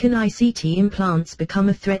far can ICT implants become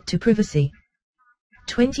a threat to privacy?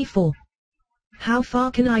 24. How far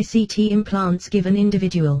can ICT implants give an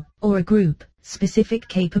individual, or a group, specific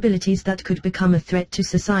capabilities that could become a threat to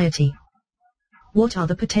society? What are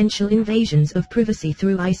the potential invasions of privacy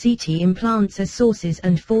through ICT implants as sources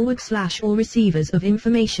and or receivers of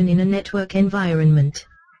information in a network environment?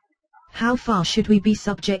 How far should we be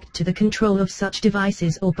subject to the control of such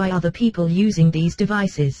devices or by other people using these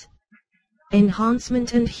devices?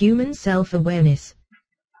 Enhancement and human self-awareness.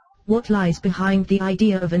 What lies behind the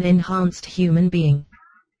idea of an enhanced human being?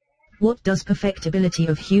 What does perfectibility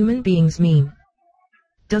of human beings mean?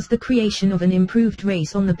 Does the creation of an improved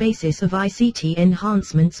race on the basis of ICT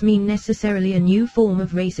enhancements mean necessarily a new form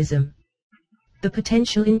of racism? The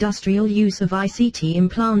potential industrial use of ICT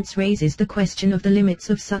implants raises the question of the limits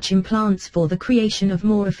of such implants for the creation of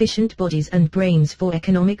more efficient bodies and brains for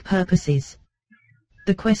economic purposes.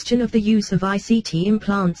 The question of the use of ICT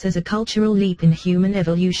implants as a cultural leap in human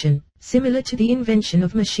evolution, similar to the invention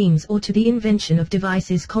of machines or to the invention of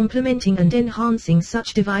devices complementing and enhancing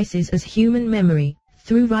such devices as human memory,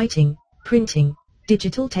 through writing, printing,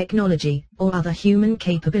 digital technology, or other human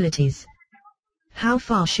capabilities. How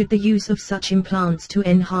far should the use of such implants to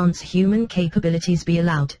enhance human capabilities be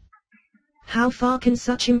allowed? How far can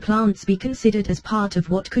such implants be considered as part of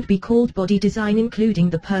what could be called body design, including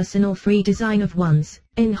the personal free design of one's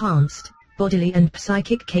enhanced bodily and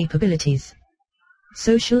psychic capabilities?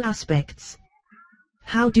 Social aspects.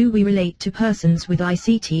 How do we relate to persons with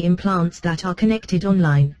ICT implants that are connected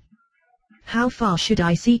online? How far should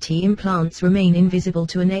ICT implants remain invisible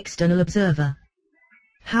to an external observer?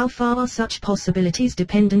 How far are such possibilities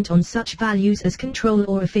dependent on such values as control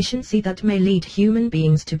or efficiency that may lead human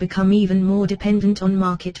beings to become even more dependent on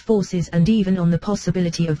market forces and even on the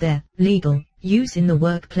possibility of their legal use in the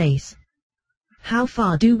workplace? How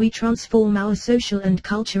far do we transform our social and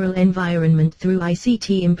cultural environment through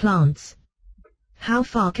ICT implants? How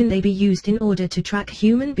far can they be used in order to track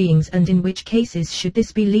human beings, and in which cases should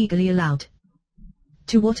this be legally allowed?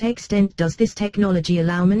 To what extent does this technology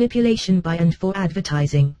allow manipulation by and for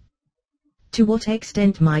advertising? To what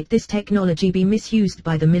extent might this technology be misused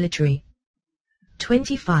by the military?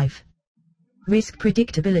 25. Risk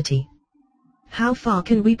predictability. How far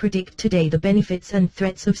can we predict today the benefits and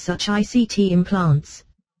threats of such ICT implants?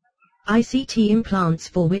 ICT implants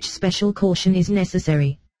for which special caution is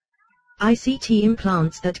necessary. ICT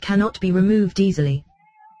implants that cannot be removed easily.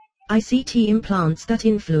 ICT implants that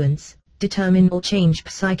influence, determine or change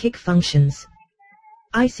psychic functions.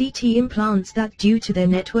 ICT implants that due to their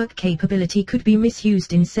network capability could be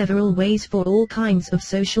misused in several ways for all kinds of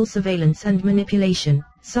social surveillance and manipulation,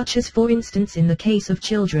 such as for instance in the case of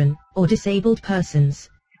children, or disabled persons.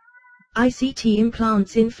 ICT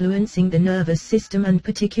implants influencing the nervous system and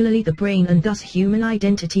particularly the brain, and thus human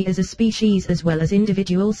identity as a species as well as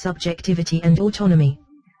individual subjectivity and autonomy.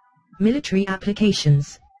 Military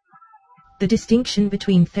applications. The distinction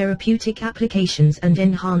between therapeutic applications and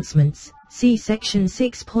enhancements, see section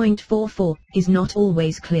 6.44, is not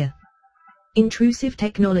always clear. Intrusive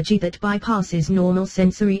technology that bypasses normal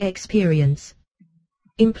sensory experience.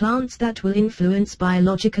 Implants that will influence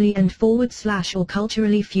biologically and / or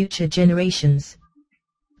culturally future generations.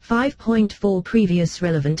 5.4 Previous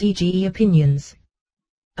relevant EGE opinions.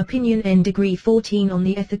 Opinion N degree 14 on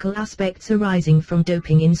the ethical aspects arising from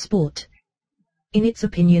doping in sport. In its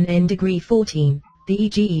opinion N degree 14, the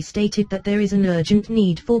EGE stated that there is an urgent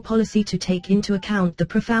need for policy to take into account the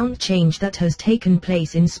profound change that has taken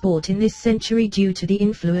place in sport in this century due to the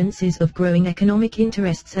influences of growing economic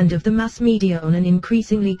interests and of the mass media on an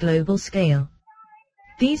increasingly global scale.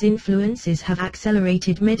 These influences have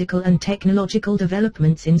accelerated medical and technological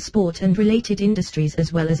developments in sport and related industries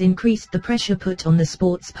as well as increased the pressure put on the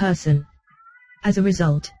sports person. As a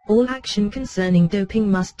result, all action concerning doping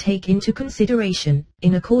must take into consideration,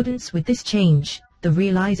 in accordance with this change, the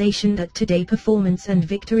realization that today performance and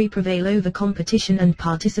victory prevail over competition and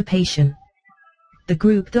participation. The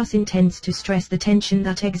group thus intends to stress the tension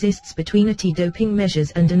that exists between anti-doping measures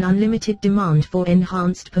and an unlimited demand for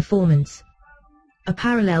enhanced performance. A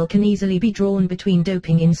parallel can easily be drawn between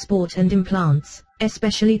doping in sport and implants,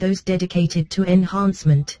 especially those dedicated to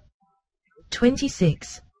enhancement.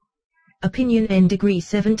 26. Opinion N degree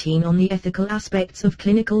 17 on the ethical aspects of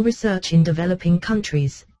clinical research in developing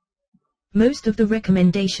countries. Most of the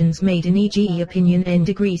recommendations made in EGE Opinion N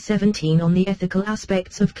degree 17 on the ethical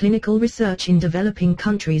aspects of clinical research in developing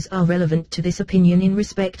countries are relevant to this opinion in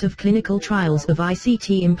respect of clinical trials of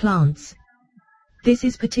ICT implants. This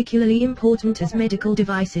is particularly important as medical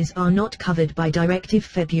devices are not covered by Directive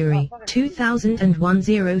February 2001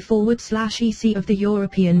 0/EC of the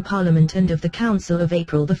European Parliament and of the Council of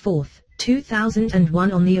April 4,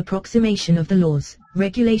 2001 on the approximation of the laws,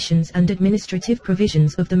 regulations and administrative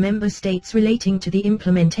provisions of the member states relating to the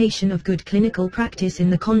implementation of good clinical practice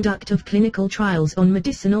in the conduct of clinical trials on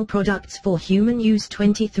medicinal products for human use.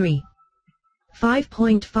 23.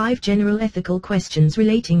 5.5 General ethical questions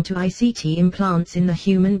relating to ICT implants in the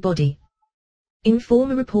human body. In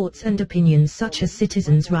former reports and opinions such as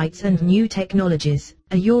Citizens' Rights and New Technologies,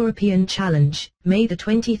 A European Challenge, May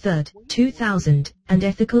 23, 2000, and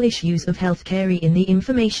Ethical Issues of Healthcare in the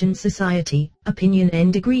Information Society, Opinion N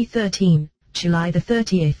degree 13, July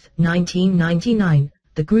 30, 1999,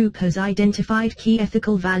 the group has identified key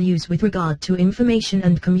ethical values with regard to information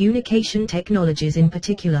and communication technologies in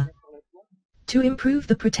particular. To improve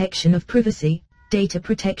the protection of privacy, data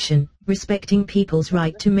protection, respecting people's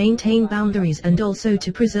right to maintain boundaries and also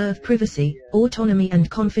to preserve privacy, autonomy and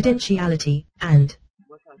confidentiality, and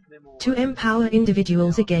to empower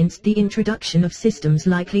individuals against the introduction of systems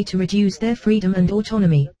likely to reduce their freedom and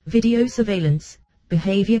autonomy, video surveillance,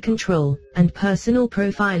 behavior control, and personal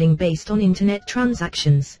profiling based on internet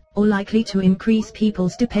transactions, or likely to increase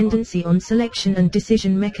people's dependency on selection and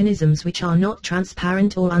decision mechanisms which are not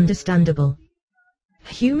transparent or understandable.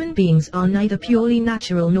 Human beings are neither purely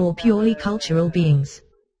natural nor purely cultural beings.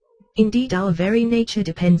 Indeed, our very nature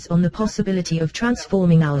depends on the possibility of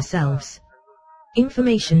transforming ourselves.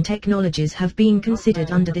 Information technologies have been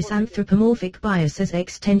considered under this anthropomorphic bias as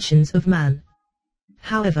extensions of man.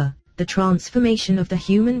 However, the transformation of the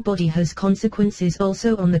human body has consequences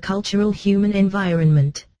also on the cultural human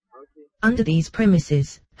environment. Under these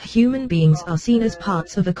premises, human beings are seen as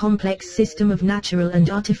parts of a complex system of natural and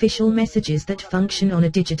artificial messages that function on a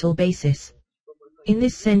digital basis. In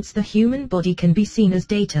this sense, the human body can be seen as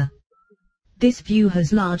data. This view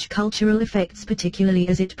has large cultural effects, particularly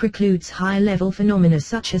as it precludes higher-level phenomena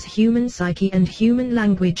such as human psyche and human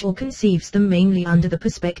language, or conceives them mainly under the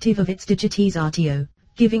perspective of its digitisatio,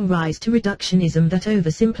 giving rise to reductionism that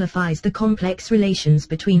oversimplifies the complex relations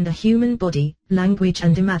between the human body, language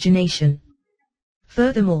and imagination.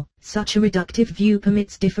 Furthermore, such a reductive view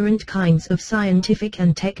permits different kinds of scientific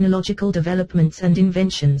and technological developments and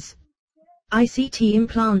inventions. ICT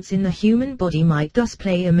implants in the human body might thus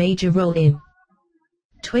play a major role in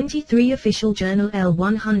 23 Official Journal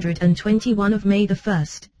L121 of May 1,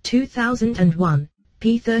 2001,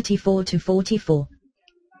 p. 34-44.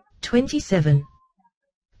 27.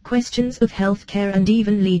 Questions of healthcare and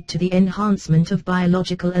even lead to the enhancement of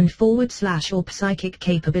biological and / psychic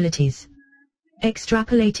capabilities.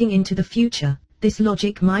 Extrapolating into the future, this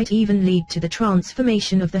logic might even lead to the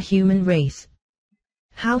transformation of the human race.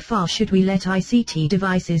 How far should we let ICT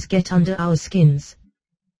devices get under our skins?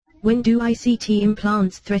 When do ICT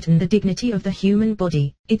implants threaten the dignity of the human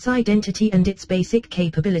body, its identity and its basic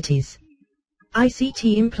capabilities?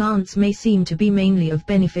 ICT implants may seem to be mainly of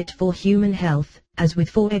benefit for human health, as with,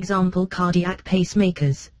 for example, cardiac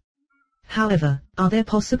pacemakers. However, are there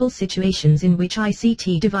possible situations in which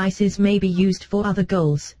ICT devices may be used for other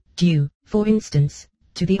goals, due, for instance,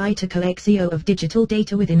 to the intercoaxio of digital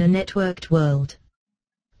data within a networked world?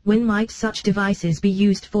 When might such devices be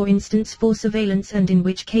used, for instance, for surveillance, and in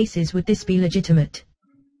which cases would this be legitimate?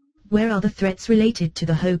 Where are the threats related to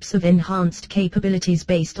the hopes of enhanced capabilities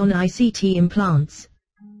based on ICT implants?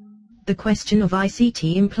 The question of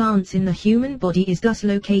ICT implants in the human body is thus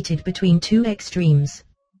located between two extremes.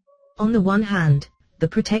 On the one hand, the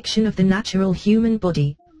protection of the natural human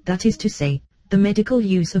body, that is to say, the medical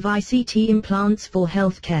use of ICT implants for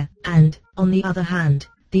healthcare, and, on the other hand,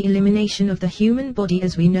 the elimination of the human body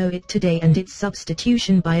as we know it today and its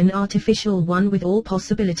substitution by an artificial one with all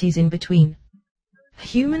possibilities in between.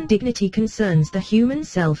 Human dignity concerns the human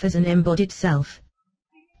self as an embodied self.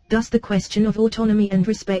 Thus the question of autonomy and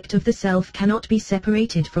respect of the self cannot be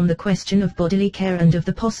separated from the question of bodily care and of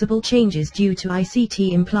the possible changes due to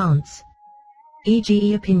ICT implants.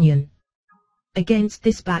 E.g. opinion. Against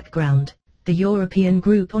this background, the European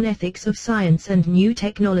Group on Ethics of Science and New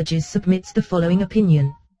Technologies submits the following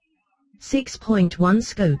opinion. 6.1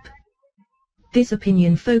 Scope. This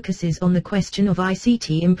opinion focuses on the question of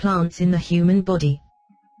ICT implants in the human body.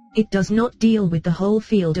 It does not deal with the whole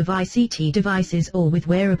field of ICT devices or with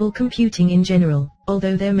wearable computing in general,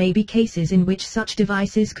 although there may be cases in which such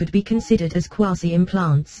devices could be considered as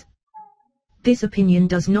quasi-implants. This opinion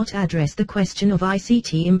does not address the question of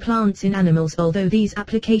ICT implants in animals, although these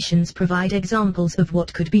applications provide examples of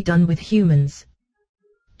what could be done with humans.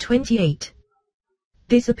 28.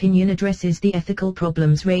 This opinion addresses the ethical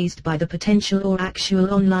problems raised by the potential or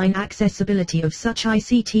actual online accessibility of such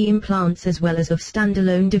ICT implants as well as of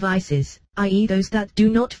standalone devices, i.e. those that do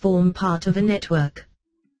not form part of a network.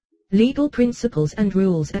 Legal principles and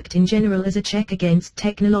rules act in general as a check against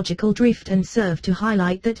technological drift and serve to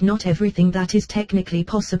highlight that not everything that is technically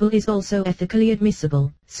possible is also ethically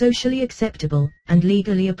admissible, socially acceptable, and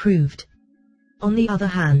legally approved. On the other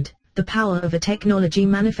hand, the power of a technology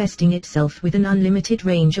manifesting itself with an unlimited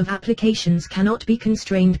range of applications cannot be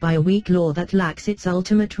constrained by a weak law that lacks its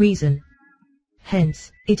ultimate reason. Hence,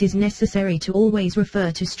 it is necessary to always refer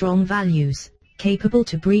to strong values, capable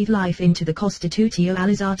to breathe life into the constitutio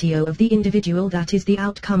alisatio of the individual that is the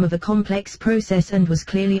outcome of a complex process and was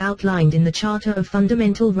clearly outlined in the Charter of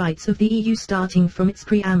Fundamental Rights of the EU starting from its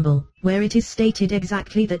preamble, where it is stated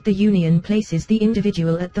exactly that the Union places the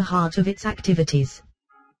individual at the heart of its activities.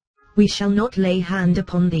 We shall not lay hand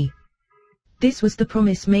upon thee. This was the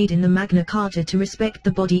promise made in the Magna Carta to respect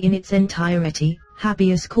the body in its entirety,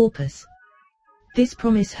 habeas corpus. This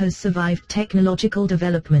promise has survived technological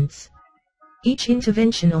developments. Each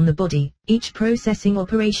intervention on the body, each processing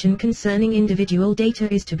operation concerning individual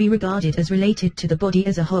data is to be regarded as related to the body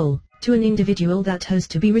as a whole, to an individual that has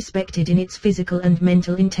to be respected in its physical and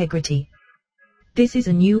mental integrity. This is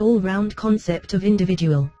a new all-round concept of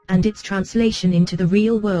individual, and its translation into the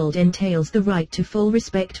real world entails the right to full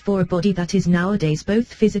respect for a body that is nowadays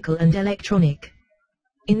both physical and electronic.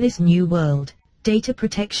 In this new world, Data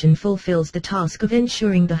protection fulfills the task of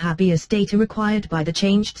ensuring the habeas data required by the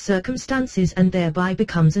changed circumstances and thereby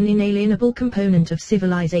becomes an inalienable component of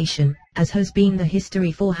civilization, as has been the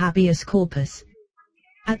history for habeas corpus.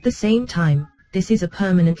 At the same time, this is a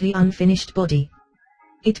permanently unfinished body.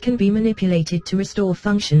 It can be manipulated to restore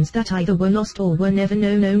functions that either were lost or were never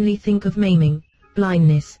known. Only think of maiming,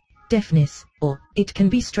 blindness, deafness, or it can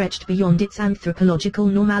be stretched beyond its anthropological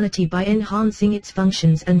normality by enhancing its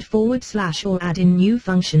functions and or add in new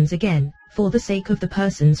functions again, for the sake of the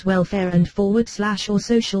person's welfare and or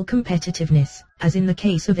social competitiveness, as in the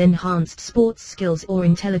case of enhanced sports skills or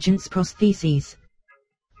intelligence prostheses.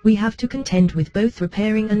 We have to contend with both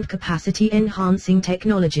repairing and capacity-enhancing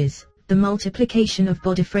technologies, the multiplication of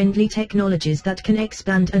body-friendly technologies that can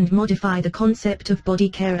expand and modify the concept of body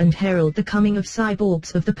care and herald the coming of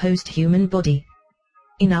cyborgs of the post-human body.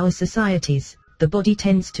 In our societies, the body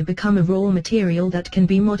tends to become a raw material that can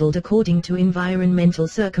be modeled according to environmental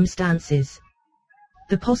circumstances.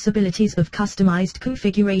 The possibilities of customized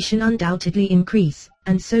configuration undoubtedly increase,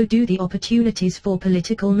 and so do the opportunities for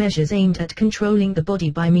political measures aimed at controlling the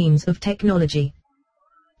body by means of technology.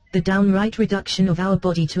 The downright reduction of our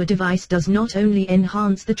body to a device does not only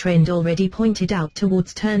enhance the trend already pointed out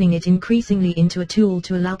towards turning it increasingly into a tool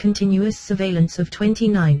to allow continuous surveillance of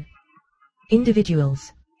 29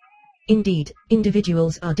 individuals. Indeed,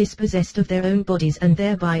 individuals are dispossessed of their own bodies and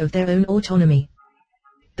thereby of their own autonomy.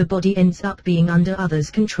 The body ends up being under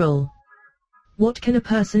others' control. What can a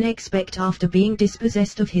person expect after being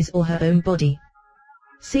dispossessed of his or her own body?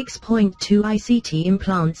 6.2 ICT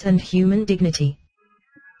implants and human dignity.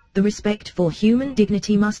 The respect for human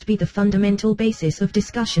dignity must be the fundamental basis of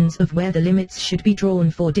discussions of where the limits should be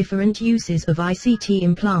drawn for different uses of ICT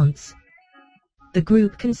implants. The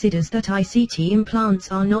group considers that ICT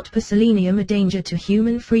implants are not per selenium a danger to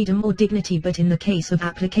human freedom or dignity, but in the case of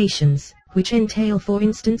applications, which entail for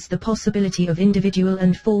instance the possibility of individual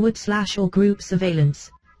and or group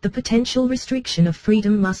surveillance, the potential restriction of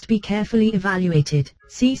freedom must be carefully evaluated.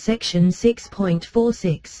 See section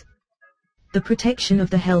 6.46. The protection of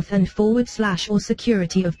the health and or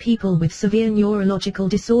security of people with severe neurological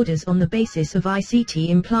disorders on the basis of ICT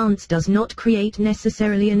implants does not create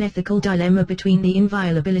necessarily an ethical dilemma between the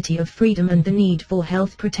inviolability of freedom and the need for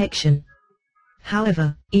health protection.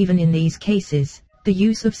 However, even in these cases, the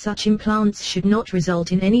use of such implants should not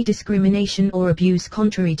result in any discrimination or abuse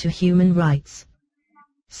contrary to human rights.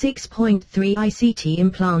 6.3 ICT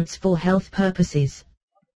implants for health purposes.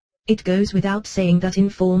 It goes without saying that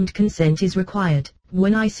informed consent is required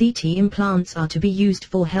when ICT implants are to be used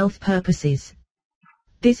for health purposes.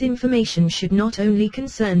 This information should not only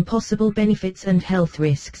concern possible benefits and health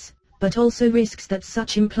risks, but also risks that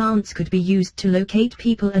such implants could be used to locate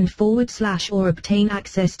people and or obtain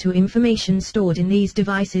access to information stored in these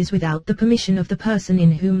devices without the permission of the person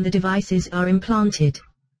in whom the devices are implanted.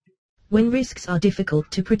 When risks are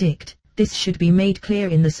difficult to predict, this should be made clear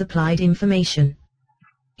in the supplied information.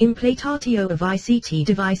 Implantatio of ICT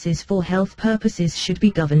devices for health purposes should be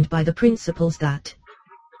governed by the principles that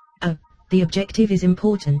a. The objective is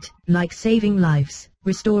important, like saving lives,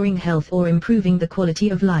 restoring health or improving the quality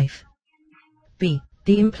of life. B.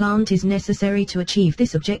 The implant is necessary to achieve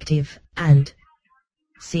this objective, and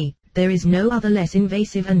c. There is no other less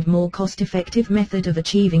invasive and more cost-effective method of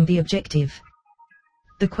achieving the objective.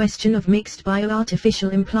 The question of mixed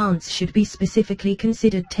bioartificial implants should be specifically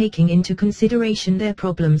considered, taking into consideration their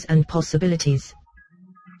problems and possibilities.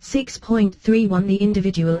 6.31 The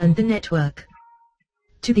individual and the network.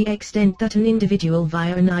 To the extent that an individual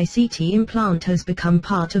via an ICT implant has become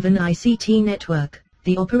part of an ICT network,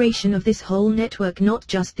 the operation of this whole network, not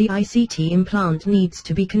just the ICT implant, needs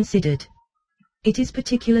to be considered. It is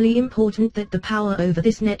particularly important that the power over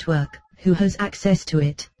this network, who has access to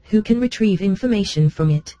it, who can retrieve information from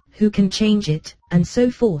it, who can change it, and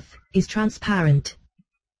so forth, is transparent.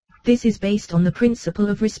 This is based on the principle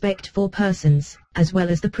of respect for persons, as well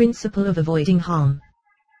as the principle of avoiding harm.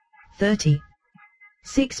 30.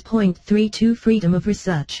 6.32 Freedom of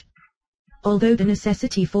research. Although the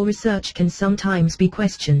necessity for research can sometimes be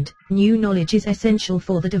questioned, new knowledge is essential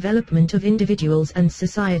for the development of individuals and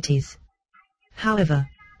societies. However,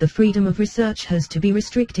 the freedom of research has to be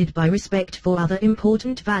restricted by respect for other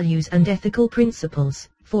important values and ethical principles,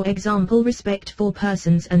 for example respect for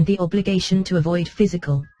persons and the obligation to avoid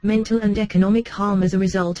physical, mental and economic harm as a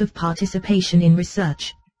result of participation in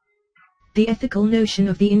research. The ethical notion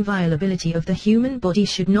of the inviolability of the human body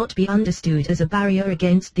should not be understood as a barrier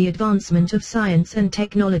against the advancement of science and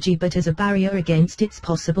technology, but as a barrier against its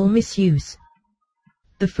possible misuse.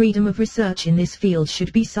 The freedom of research in this field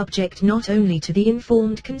should be subject not only to the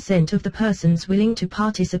informed consent of the persons willing to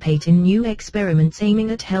participate in new experiments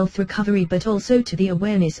aiming at health recovery, but also to the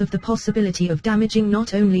awareness of the possibility of damaging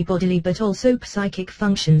not only bodily but also psychic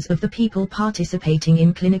functions of the people participating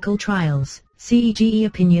in clinical trials. CEGE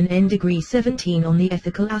Opinion N Degree 17 on the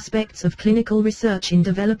Ethical Aspects of Clinical Research in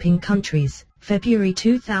Developing Countries, February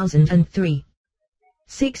 2003.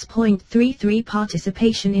 6.33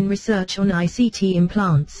 Participation in research on ICT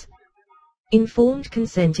implants. Informed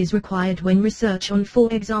consent is required when research on,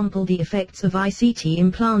 for example, the effects of ICT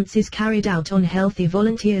implants is carried out on healthy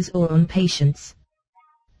volunteers or on patients.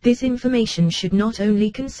 This information should not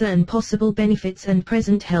only concern possible benefits and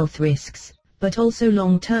present health risks, but also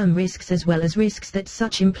long-term risks as well as risks that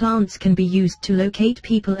such implants can be used to locate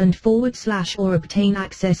people and or obtain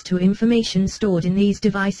access to information stored in these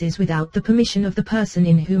devices without the permission of the person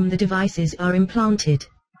in whom the devices are implanted.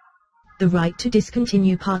 The right to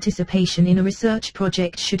discontinue participation in a research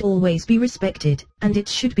project should always be respected, and it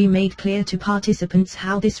should be made clear to participants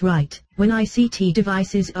how this right, when ICT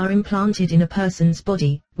devices are implanted in a person's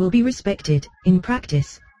body, will be respected in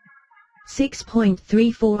practice.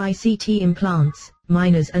 6.34 ICT implants,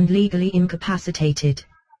 minors and legally incapacitated.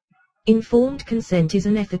 Informed consent is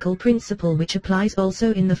an ethical principle which applies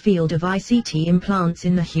also in the field of ICT implants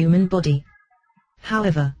in the human body.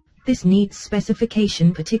 However, this needs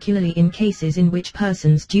specification, particularly in cases in which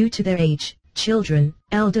persons due to their age, children,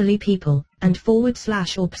 elderly people, and or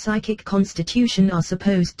psychic constitution are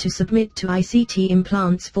supposed to submit to ICT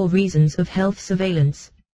implants for reasons of health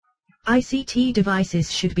surveillance. ICT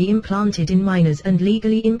devices should be implanted in minors and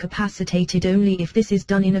legally incapacitated only if this is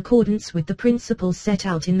done in accordance with the principles set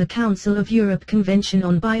out in the Council of Europe Convention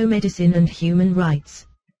on Biomedicine and Human Rights.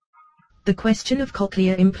 The question of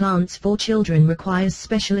cochlear implants for children requires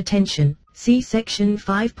special attention. See Section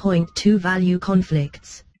 5.2 Value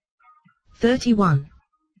Conflicts. 31.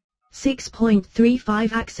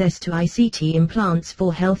 6.35 Access to ICT implants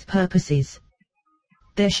for health purposes.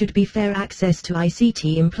 There should be fair access to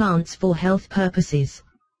ICT implants for health purposes.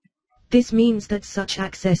 This means that such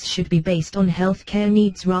access should be based on healthcare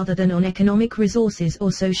needs rather than on economic resources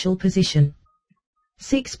or social position.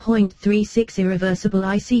 6.36 Irreversible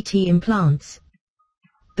ICT implants.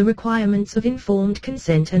 The requirements of informed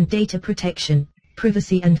consent and data protection,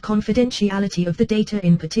 privacy and confidentiality of the data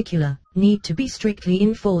in particular, need to be strictly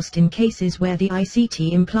enforced in cases where the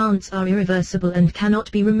ICT implants are irreversible and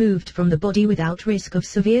cannot be removed from the body without risk of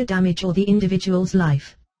severe damage or the individual's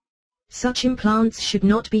life. Such implants should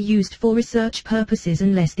not be used for research purposes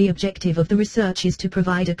unless the objective of the research is to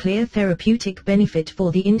provide a clear therapeutic benefit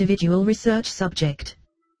for the individual research subject.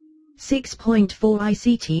 6.4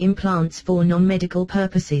 ICT implants for non-medical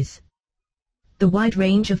purposes. The wide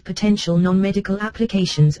range of potential non-medical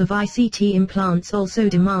applications of ICT implants also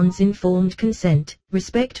demands informed consent,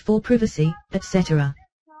 respect for privacy, etc.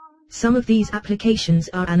 Some of these applications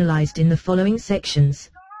are analyzed in the following sections.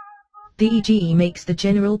 The EGE makes the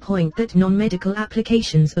general point that non-medical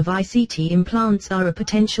applications of ICT implants are a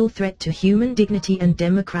potential threat to human dignity and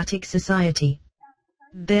democratic society.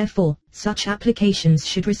 Therefore, such applications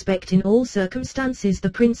should respect in all circumstances the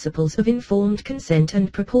principles of informed consent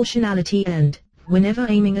and proportionality and, whenever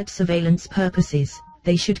aiming at surveillance purposes,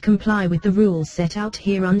 they should comply with the rules set out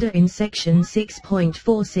hereunder in Section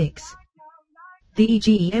 6.46. The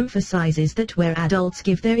EGE emphasizes that where adults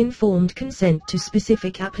give their informed consent to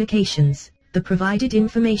specific applications, the provided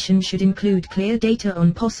information should include clear data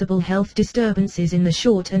on possible health disturbances in the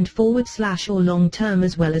short and or long term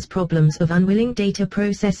as well as problems of unwilling data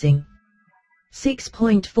processing.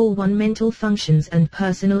 6.41 Mental functions and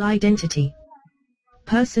personal identity.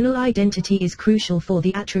 Personal identity is crucial for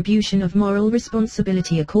the attribution of moral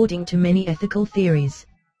responsibility according to many ethical theories.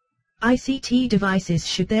 ICT devices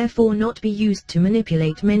should therefore not be used to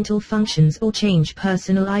manipulate mental functions or change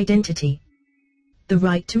personal identity. The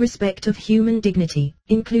right to respect of human dignity,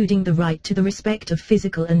 including the right to the respect of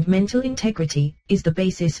physical and mental integrity, is the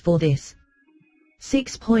basis for this.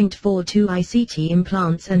 6.42 ICT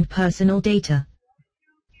implants and personal data.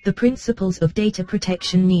 The principles of data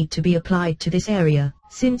protection need to be applied to this area,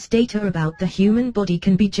 since data about the human body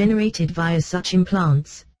can be generated via such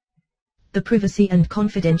implants. The privacy and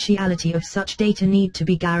confidentiality of such data need to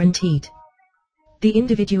be guaranteed. The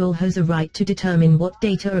individual has a right to determine what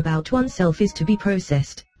data about oneself is to be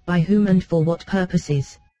processed, by whom and for what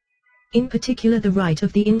purposes. In particular, the right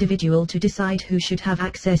of the individual to decide who should have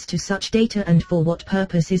access to such data and for what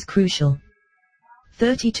purpose is crucial.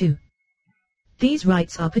 32. These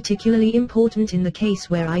rights are particularly important in the case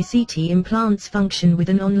where ICT implants function with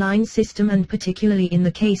an online system and particularly in the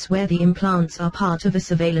case where the implants are part of a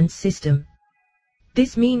surveillance system.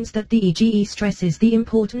 This means that the EGE stresses the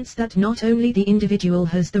importance that not only the individual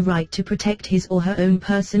has the right to protect his or her own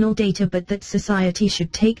personal data, but that society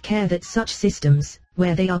should take care that such systems,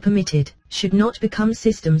 where they are permitted, should not become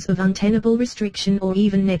systems of untenable restriction or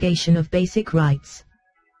even negation of basic rights.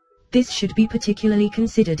 This should be particularly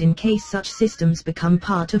considered in case such systems become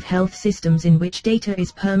part of health systems in which data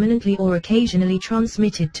is permanently or occasionally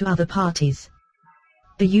transmitted to other parties.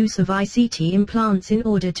 The use of ICT implants in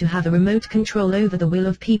order to have a remote control over the will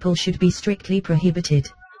of people should be strictly prohibited.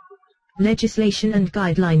 Legislation and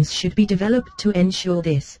guidelines should be developed to ensure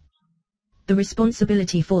this. The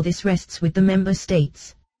responsibility for this rests with the member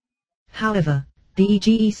states. However, the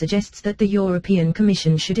EGE suggests that the European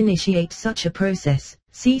Commission should initiate such a process.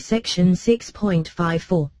 See Section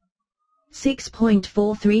 6.54.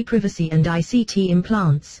 6.43 Privacy and ICT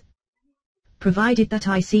implants. Provided that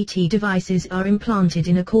ICT devices are implanted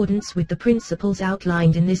in accordance with the principles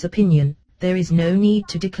outlined in this opinion, there is no need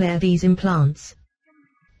to declare these implants.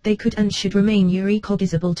 They could and should remain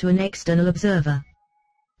irrecognizable to an external observer.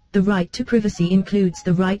 The right to privacy includes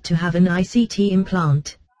the right to have an ICT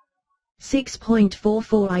implant.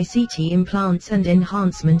 6.44 ICT implants and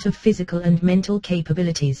enhancement of physical and mental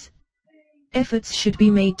capabilities. Efforts should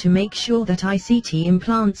be made to make sure that ICT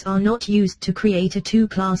implants are not used to create a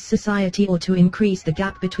two-class society or to increase the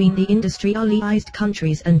gap between the industrialized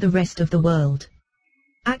countries and the rest of the world.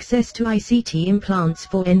 Access to ICT implants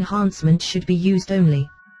for enhancement should be used only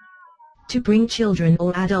to bring children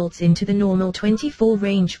or adults into the normal 24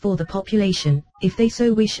 range for the population, if they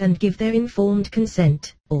so wish and give their informed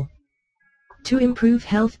consent, or to improve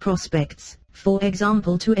health prospects, for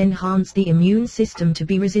example to enhance the immune system to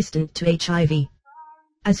be resistant to HIV.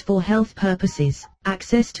 As for health purposes,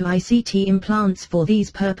 access to ICT implants for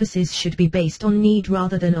these purposes should be based on need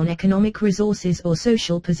rather than on economic resources or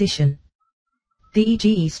social position. The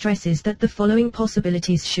EGE stresses that the following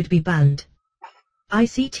possibilities should be banned.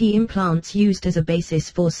 ICT implants used as a basis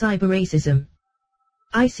for cyber-racism.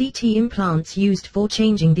 ICT implants used for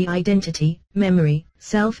changing the identity, memory,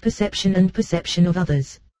 self-perception and perception of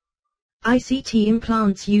others. ICT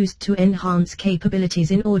implants used to enhance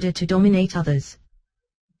capabilities in order to dominate others.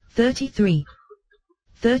 33.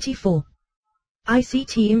 34.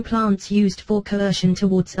 ICT implants used for coercion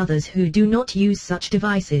towards others who do not use such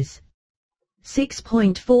devices.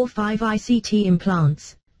 6.45 ICT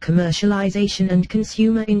implants, commercialization and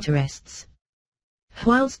consumer interests.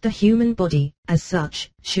 Whilst the human body, as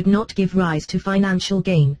such, should not give rise to financial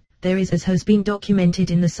gain, there is, as has been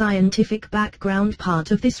documented in the scientific background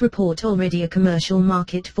part of this report, already a commercial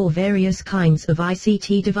market for various kinds of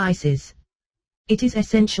ICT devices. It is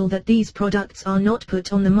essential that these products are not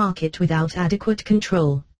put on the market without adequate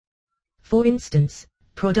control. For instance,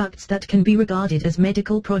 products that can be regarded as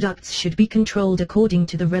medical products should be controlled according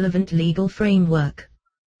to the relevant legal framework.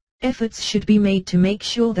 Efforts should be made to make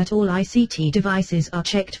sure that all ICT devices are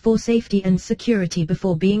checked for safety and security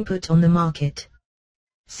before being put on the market.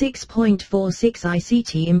 6.46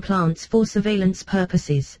 ICT implants for surveillance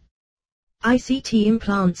purposes. ICT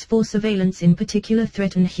implants for surveillance in particular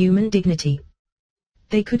threaten human dignity.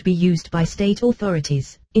 They could be used by state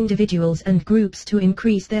authorities, individuals and groups to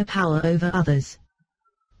increase their power over others.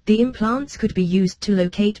 The implants could be used to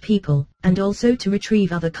locate people, and also to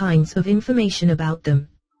retrieve other kinds of information about them.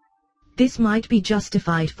 This might be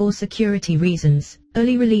justified for security reasons,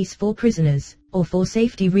 early release for prisoners, or for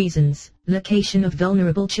safety reasons, location of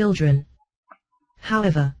vulnerable children.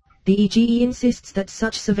 However, the EGE insists that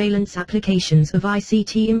such surveillance applications of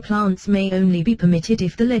ICT implants may only be permitted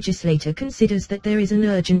if the legislator considers that there is an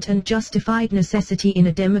urgent and justified necessity in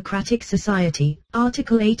a democratic society,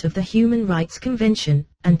 Article 8 of the Human Rights Convention,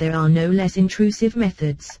 and there are no less intrusive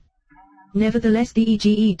methods. Nevertheless, the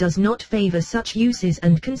EGE does not favor such uses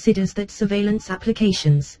and considers that surveillance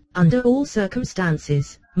applications, under all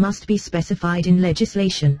circumstances, must be specified in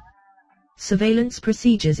legislation. Surveillance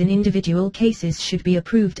procedures in individual cases should be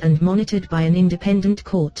approved and monitored by an independent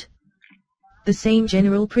court. The same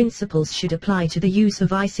general principles should apply to the use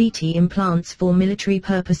of ICT implants for military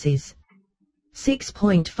purposes.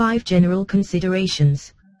 6.5 General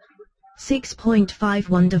considerations.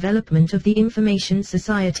 6.51 Development of the Information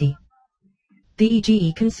Society. The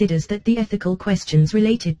EGE considers that the ethical questions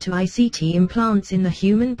related to ICT implants in the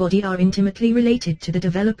human body are intimately related to the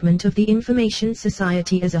development of the information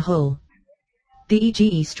society as a whole. The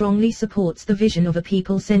EGE strongly supports the vision of a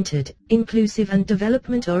people-centered, inclusive and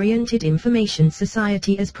development-oriented information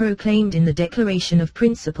society as proclaimed in the Declaration of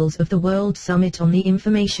Principles of the World Summit on the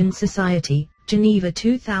Information Society, Geneva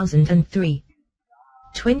 2003.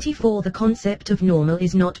 24 The concept of normal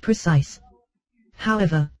is not precise.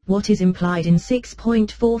 However, what is implied in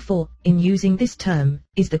 6.44, in using this term,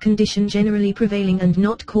 is the condition generally prevailing and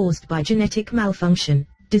not caused by genetic malfunction,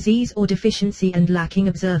 disease or deficiency and lacking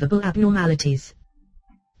observable abnormalities.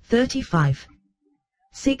 35.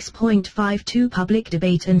 6.52 Public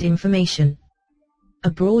debate and information.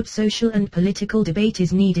 A broad social and political debate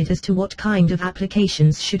is needed as to what kind of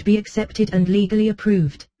applications should be accepted and legally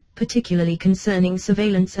approved, particularly concerning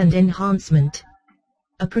surveillance and enhancement.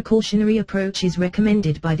 A precautionary approach is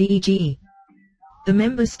recommended by the EGE. The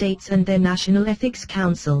member states and their national ethics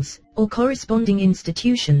councils, or corresponding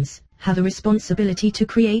institutions, have a responsibility to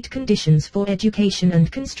create conditions for education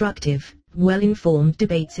and constructive, well-informed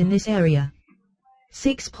debates in this area.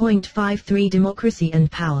 6.53 Democracy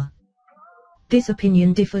and power. This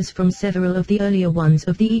opinion differs from several of the earlier ones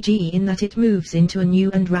of the EGE in that it moves into a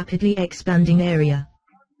new and rapidly expanding area.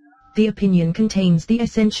 The opinion contains the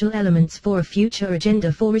essential elements for a future agenda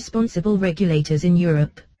for responsible regulators in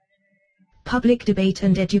Europe. Public debate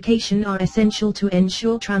and education are essential to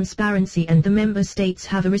ensure transparency, and the member states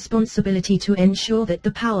have a responsibility to ensure that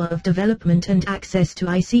the power of development and access to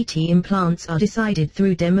ICT implants are decided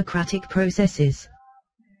through democratic processes.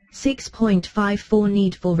 6.54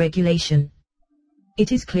 Need for regulation.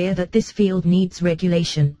 It is clear that this field needs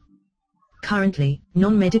regulation. Currently,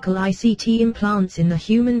 non-medical ICT implants in the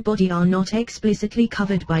human body are not explicitly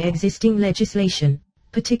covered by existing legislation,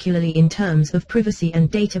 particularly in terms of privacy and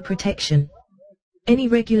data protection. Any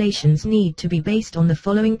regulations need to be based on the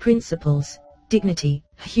following principles: dignity,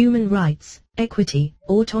 human rights, equity,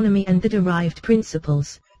 autonomy and the derived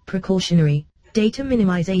principles: precautionary, data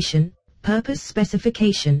minimization, purpose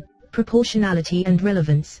specification, proportionality and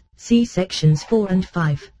relevance. See sections 4 and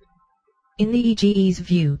 5. In the EGE's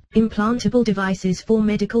view, implantable devices for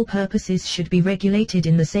medical purposes should be regulated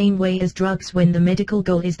in the same way as drugs when the medical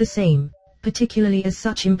goal is the same, particularly as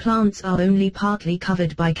such implants are only partly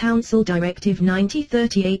covered by Council Directive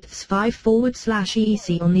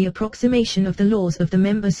 90/38/5/EEC on the approximation of the laws of the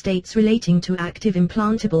member states relating to active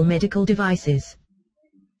implantable medical devices.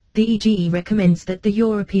 The EGE recommends that the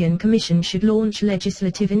European Commission should launch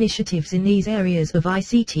legislative initiatives in these areas of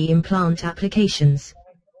ICT implant applications.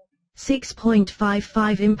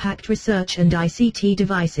 6.55 Impact research and ICT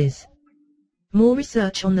devices. More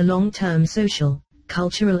research on the long-term social,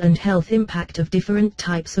 cultural and health impact of different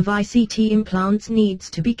types of ICT implants needs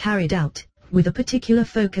to be carried out, with a particular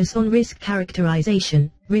focus on risk characterization,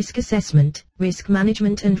 risk assessment, risk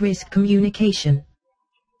management and risk communication.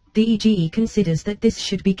 The EGE considers that this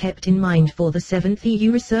should be kept in mind for the 7th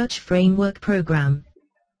EU Research Framework Programme.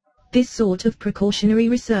 This sort of precautionary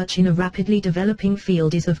research in a rapidly developing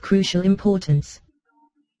field is of crucial importance.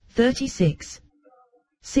 36.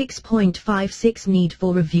 6.56 Need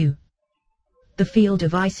for review. The field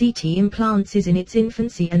of ICT implants is in its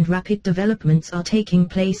infancy and rapid developments are taking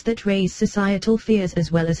place that raise societal fears as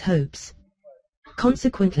well as hopes.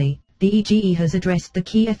 Consequently, the EGE has addressed the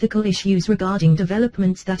key ethical issues regarding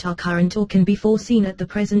developments that are current or can be foreseen at the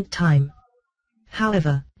present time.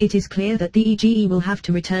 However, it is clear that the EGE will have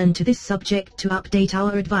to return to this subject to update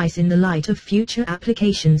our advice in the light of future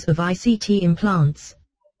applications of ICT implants.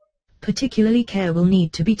 Particularly care will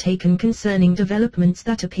need to be taken concerning developments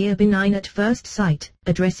that appear benign at first sight,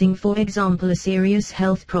 addressing for example a serious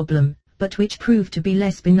health problem, but which prove to be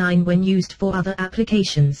less benign when used for other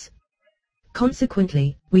applications.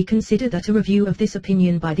 Consequently, we consider that a review of this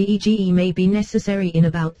opinion by the EGE may be necessary in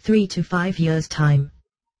about 3 to 5 years' time.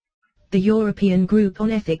 The European Group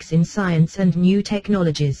on Ethics in Science and New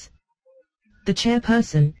Technologies. The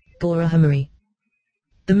Chairperson, Gora Hamari.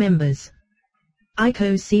 The Members: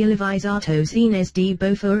 Iko Cialivizatos Inés de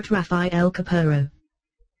Beaufort Rafael Capurro.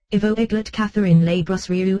 Ivo Eglert Catherine Lebrus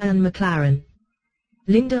Anne McLaren.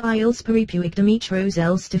 Linda Iles Peripuig Dimitros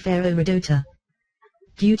L. Stefero Redota.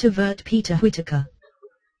 Guta Vert Peter Whitaker.